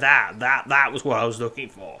yeah, that was what I was looking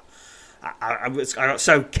for. I got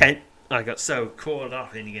so caught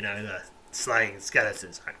up in the slaying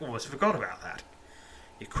skeletons. I almost forgot about that.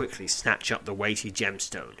 You quickly snatch up the weighty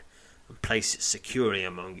gemstone and place it securely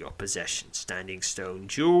among your possessions. Standing stone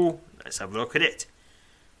jewel. Let's have a look at it.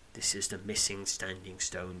 This is the missing standing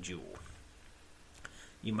stone jewel.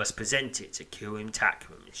 You must present it to Kirim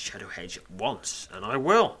Takurim in Shadowhedge at once, and I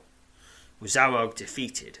will. With Zarwag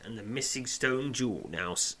defeated and the missing stone jewel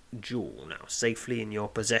now safely in your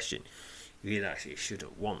possession, you actually should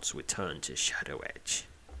at once return to Shadowhedge.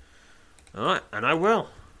 Alright, and I will.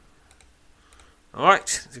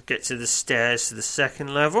 Alright, to get to the stairs to the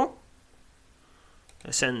second level.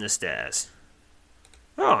 Ascend the stairs.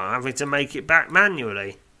 Oh, I'm having to make it back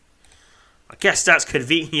manually. I guess that's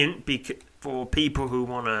convenient for people who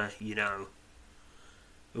want to,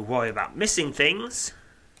 who worry about missing things.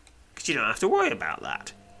 Because you don't have to worry about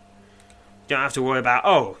that. You don't have to worry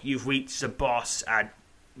about, you've reached the boss and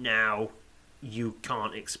now you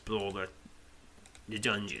can't explore the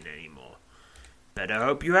dungeon anymore. Better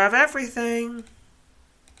hope you have everything.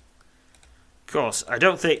 Of course, I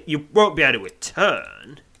don't think you won't be able to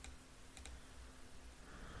return.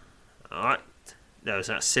 Alright, there's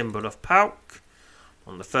that symbol of Pauk.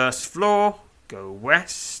 On the first floor, go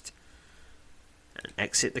west and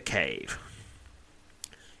exit the cave.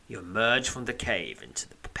 You emerge from the cave into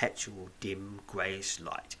the perpetual dim greyish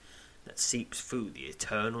light that seeps through the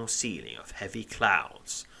eternal ceiling of heavy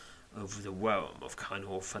clouds over the realm of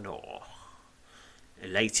Canor Fanor.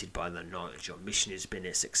 Elated by the knowledge your mission has been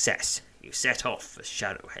a success, you set off for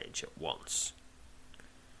Shadowhedge at once.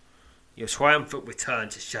 Your triumphant return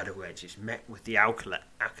to Shadowhedge is met with the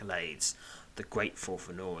accolades of the grateful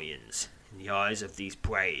Fëanorians. In the eyes of these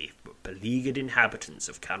brave but beleaguered inhabitants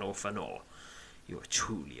of Canor Fanor, You are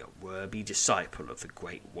truly a worthy disciple of the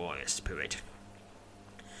great warrior spirit.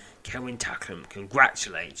 Kewin Tacklum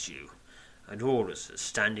congratulates you and orders the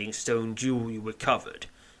Standing Stone jewel you recovered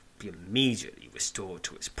be immediately restored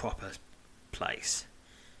to its proper place.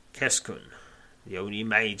 Keskun, the only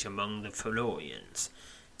mage among the Felorians,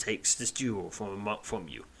 takes this jewel from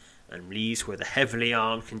you and leaves with a heavily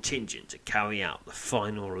armed contingent to carry out the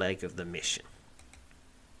final leg of the mission.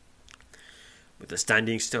 With the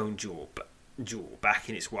Standing Stone jewel back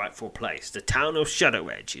in its rightful place, the town of Shadow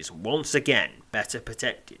Edge is once again better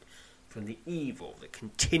protected from the evil that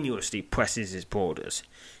continuously presses its borders.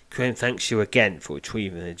 Krim thanks you again for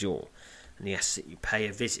retrieving the jewel, and he asks that you pay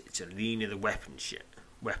a visit to Lena the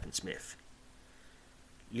weaponsmith.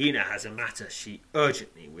 Lena has a matter she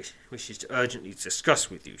wishes to urgently discuss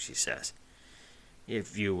with you, she says.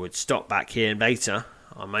 If you would stop back here later,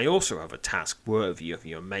 I may also have a task worthy of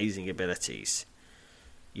your amazing abilities.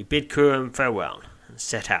 You bid Kurum farewell and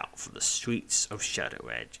set out for the streets of Shadow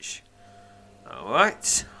Edge.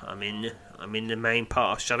 Alright, I'm in the main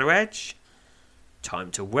part of Shadow Edge. Time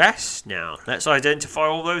to rest. Now, let's identify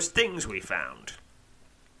all those things we found.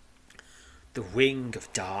 The Ring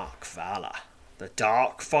of Dark Valor, the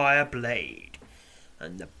Dark Fire Blade,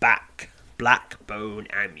 and the Black Bone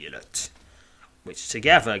Amulet, which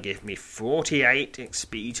together give me 48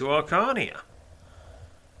 XP to Arcania,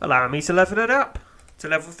 allowing me to level it up to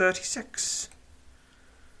level 36,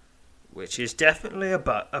 which is definitely a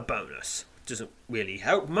bonus. Doesn't really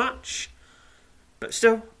help much, but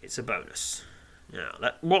still, it's a bonus. Now,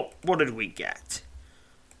 what did we get?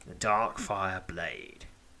 The Dark Fire Blade.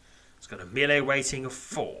 It's got a melee rating of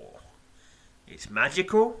 4. It's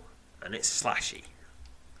magical, and it's slashy.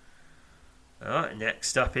 Alright,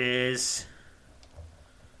 next up is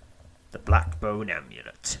the Black Bone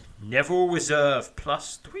Amulet. Neville Reserve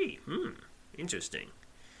 +3. Interesting.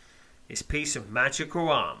 This piece of magical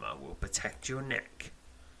armor will protect your neck.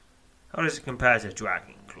 How does it compare to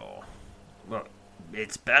Dragon Claw? Well,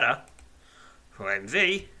 it's better for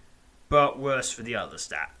MV, but worse for the other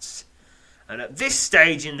stats. And at this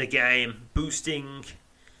stage in the game, boosting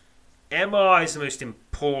MR is the most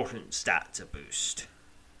important stat to boost,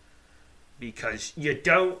 because you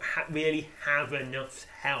don't really have enough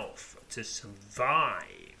health to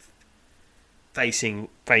survive facing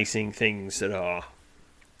things that are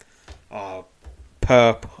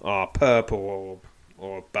purple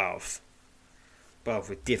or above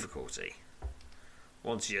with difficulty.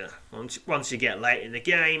 Once you get late in the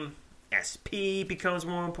game, SP becomes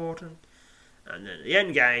more important, and then at the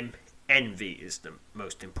end game, Envy is the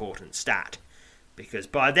most important stat, because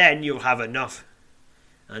by then you'll have enough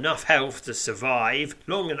health to survive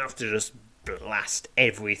long enough to just blast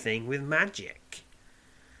everything with magic,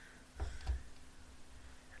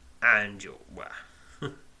 and you'll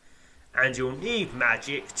need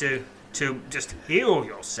magic to just heal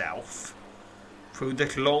yourself through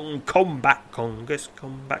the long combat congas.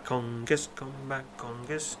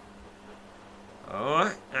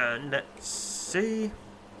 Alright, and let's see.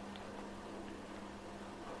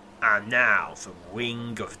 And now the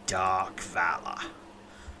Ring of Dark Valor.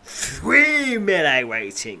 3 melee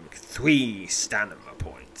rating, 3 stamina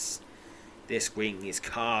points. This ring is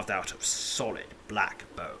carved out of solid black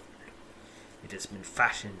bone. It has been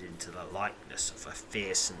fashioned into the likeness of a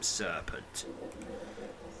fearsome serpent,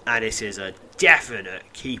 and it is a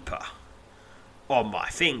definite keeper on my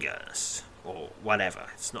fingers, or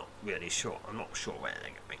whatever. It's not really sure. I'm not sure where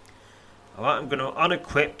they're going. Alright, I'm going to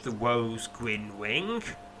unequip the Rose Gwyn Ring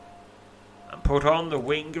and put on the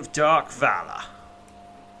Ring of Dark Valor.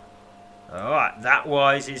 Alright, that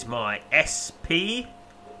rises my SP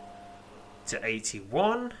to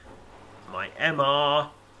 81, my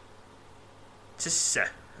MR to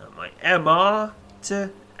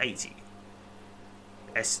 80.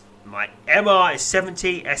 My MR is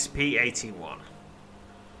 70, SP 81.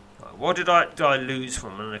 Right, what did I lose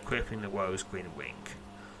from unequipping the Rose Gwyn Ring?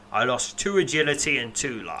 I lost 2 agility and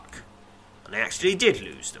 2 luck, and I actually did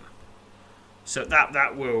lose them. So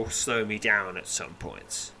that will slow me down at some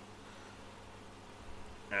points.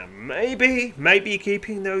 And maybe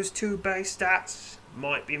keeping those 2 base stats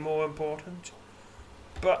might be more important,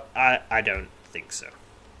 but I don't think so.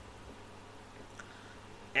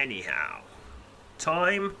 Anyhow,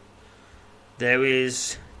 time. There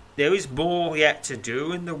is more yet to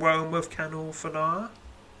do in the realm of Canolfanar,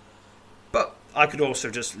 but I could also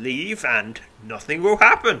just leave and nothing will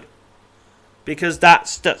happen, because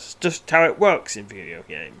that's just how it works in video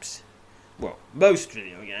games. Well, most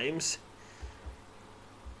video games.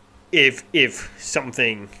 If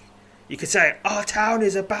something, you could say, our town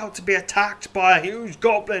is about to be attacked by a huge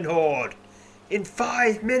goblin horde in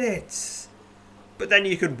 5 minutes. But then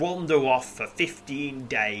you could wander off for 15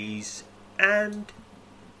 days and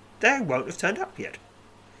they won't have turned up yet.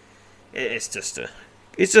 It's just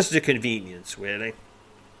a convenience, really.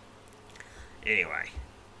 Anyway,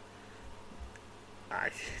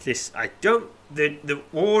 the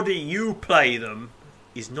order you play them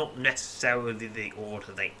is not necessarily the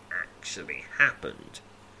order they actually happened,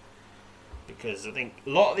 because I think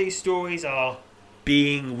a lot of these stories are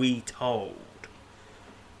being retold.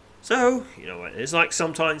 So, you know what it is like,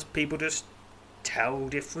 sometimes people just tell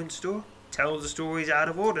different stories. Tell the stories out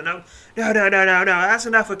of order. No, that's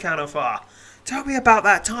enough of Canofar. Tell me about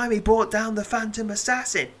that time he brought down the Phantom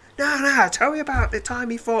Assassin. No, tell me about the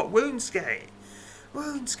time he fought Woundskin.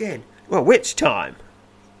 Well, which time?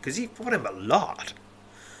 Because he fought him a lot.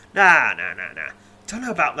 Nah. Tell me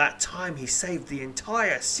about that time he saved the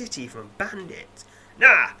entire city from bandits.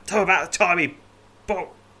 Nah, tell me about the time he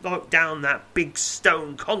broke down that big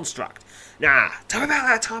stone construct. Nah, tell me about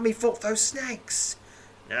that time he fought those snakes.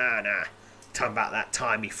 Nah. Tell me about that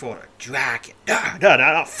time he fought a dragon. No,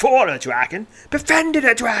 not fought a dragon. Befriended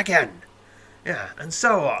a dragon. Yeah, and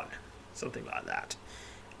so on. Something like that.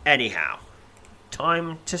 Anyhow,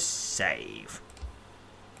 time to save.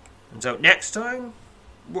 And so next time,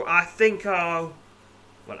 I think I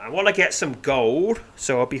want to get some gold,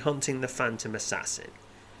 so I'll be hunting the Phantom Assassin.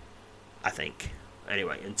 I think.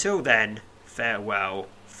 Anyway, until then, farewell,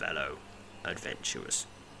 fellow adventurers.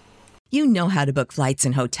 You know how to book flights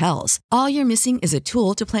and hotels. All you're missing is a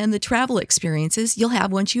tool to plan the travel experiences you'll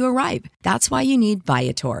have once you arrive. That's why you need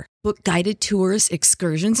Viator. Book guided tours,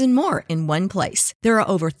 excursions, and more in one place. There are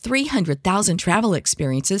over 300,000 travel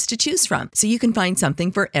experiences to choose from, so you can find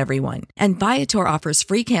something for everyone. And Viator offers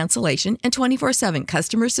free cancellation and 24/7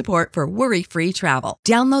 customer support for worry-free travel.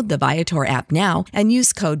 Download the Viator app now and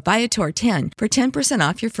use code Viator10 for 10%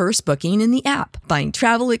 off your first booking in the app. Find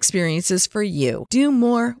travel experiences for you. Do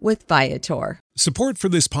more with Viator. Support for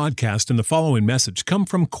this podcast and the following message come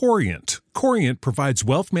from Corient. Corient provides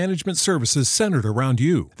wealth management services centered around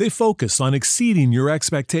you. They focus on exceeding your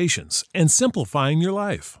expectations and simplifying your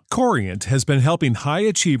life. Corient has been helping high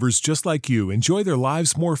achievers just like you enjoy their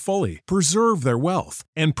lives more fully, preserve their wealth,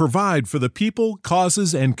 and provide for the people,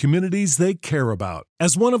 causes, and communities they care about.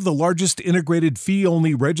 As one of the largest integrated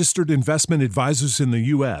fee-only registered investment advisors in the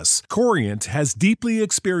U.S., Corient has deeply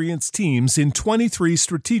experienced teams in 23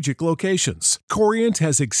 strategic locations. Corient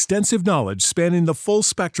has extensive knowledge spanning the full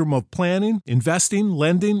spectrum of planning, investing,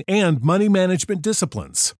 lending, and money management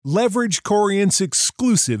disciplines. Leverage Corient's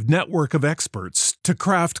exclusive network of experts to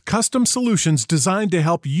craft custom solutions designed to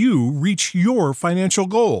help you reach your financial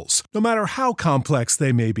goals, no matter how complex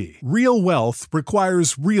they may be. Real wealth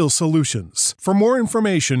requires real solutions. For more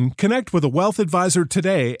information, connect with a wealth advisor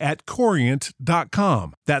today at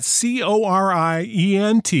Corient.com. That's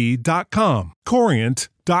Corient.com.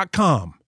 Corient.com.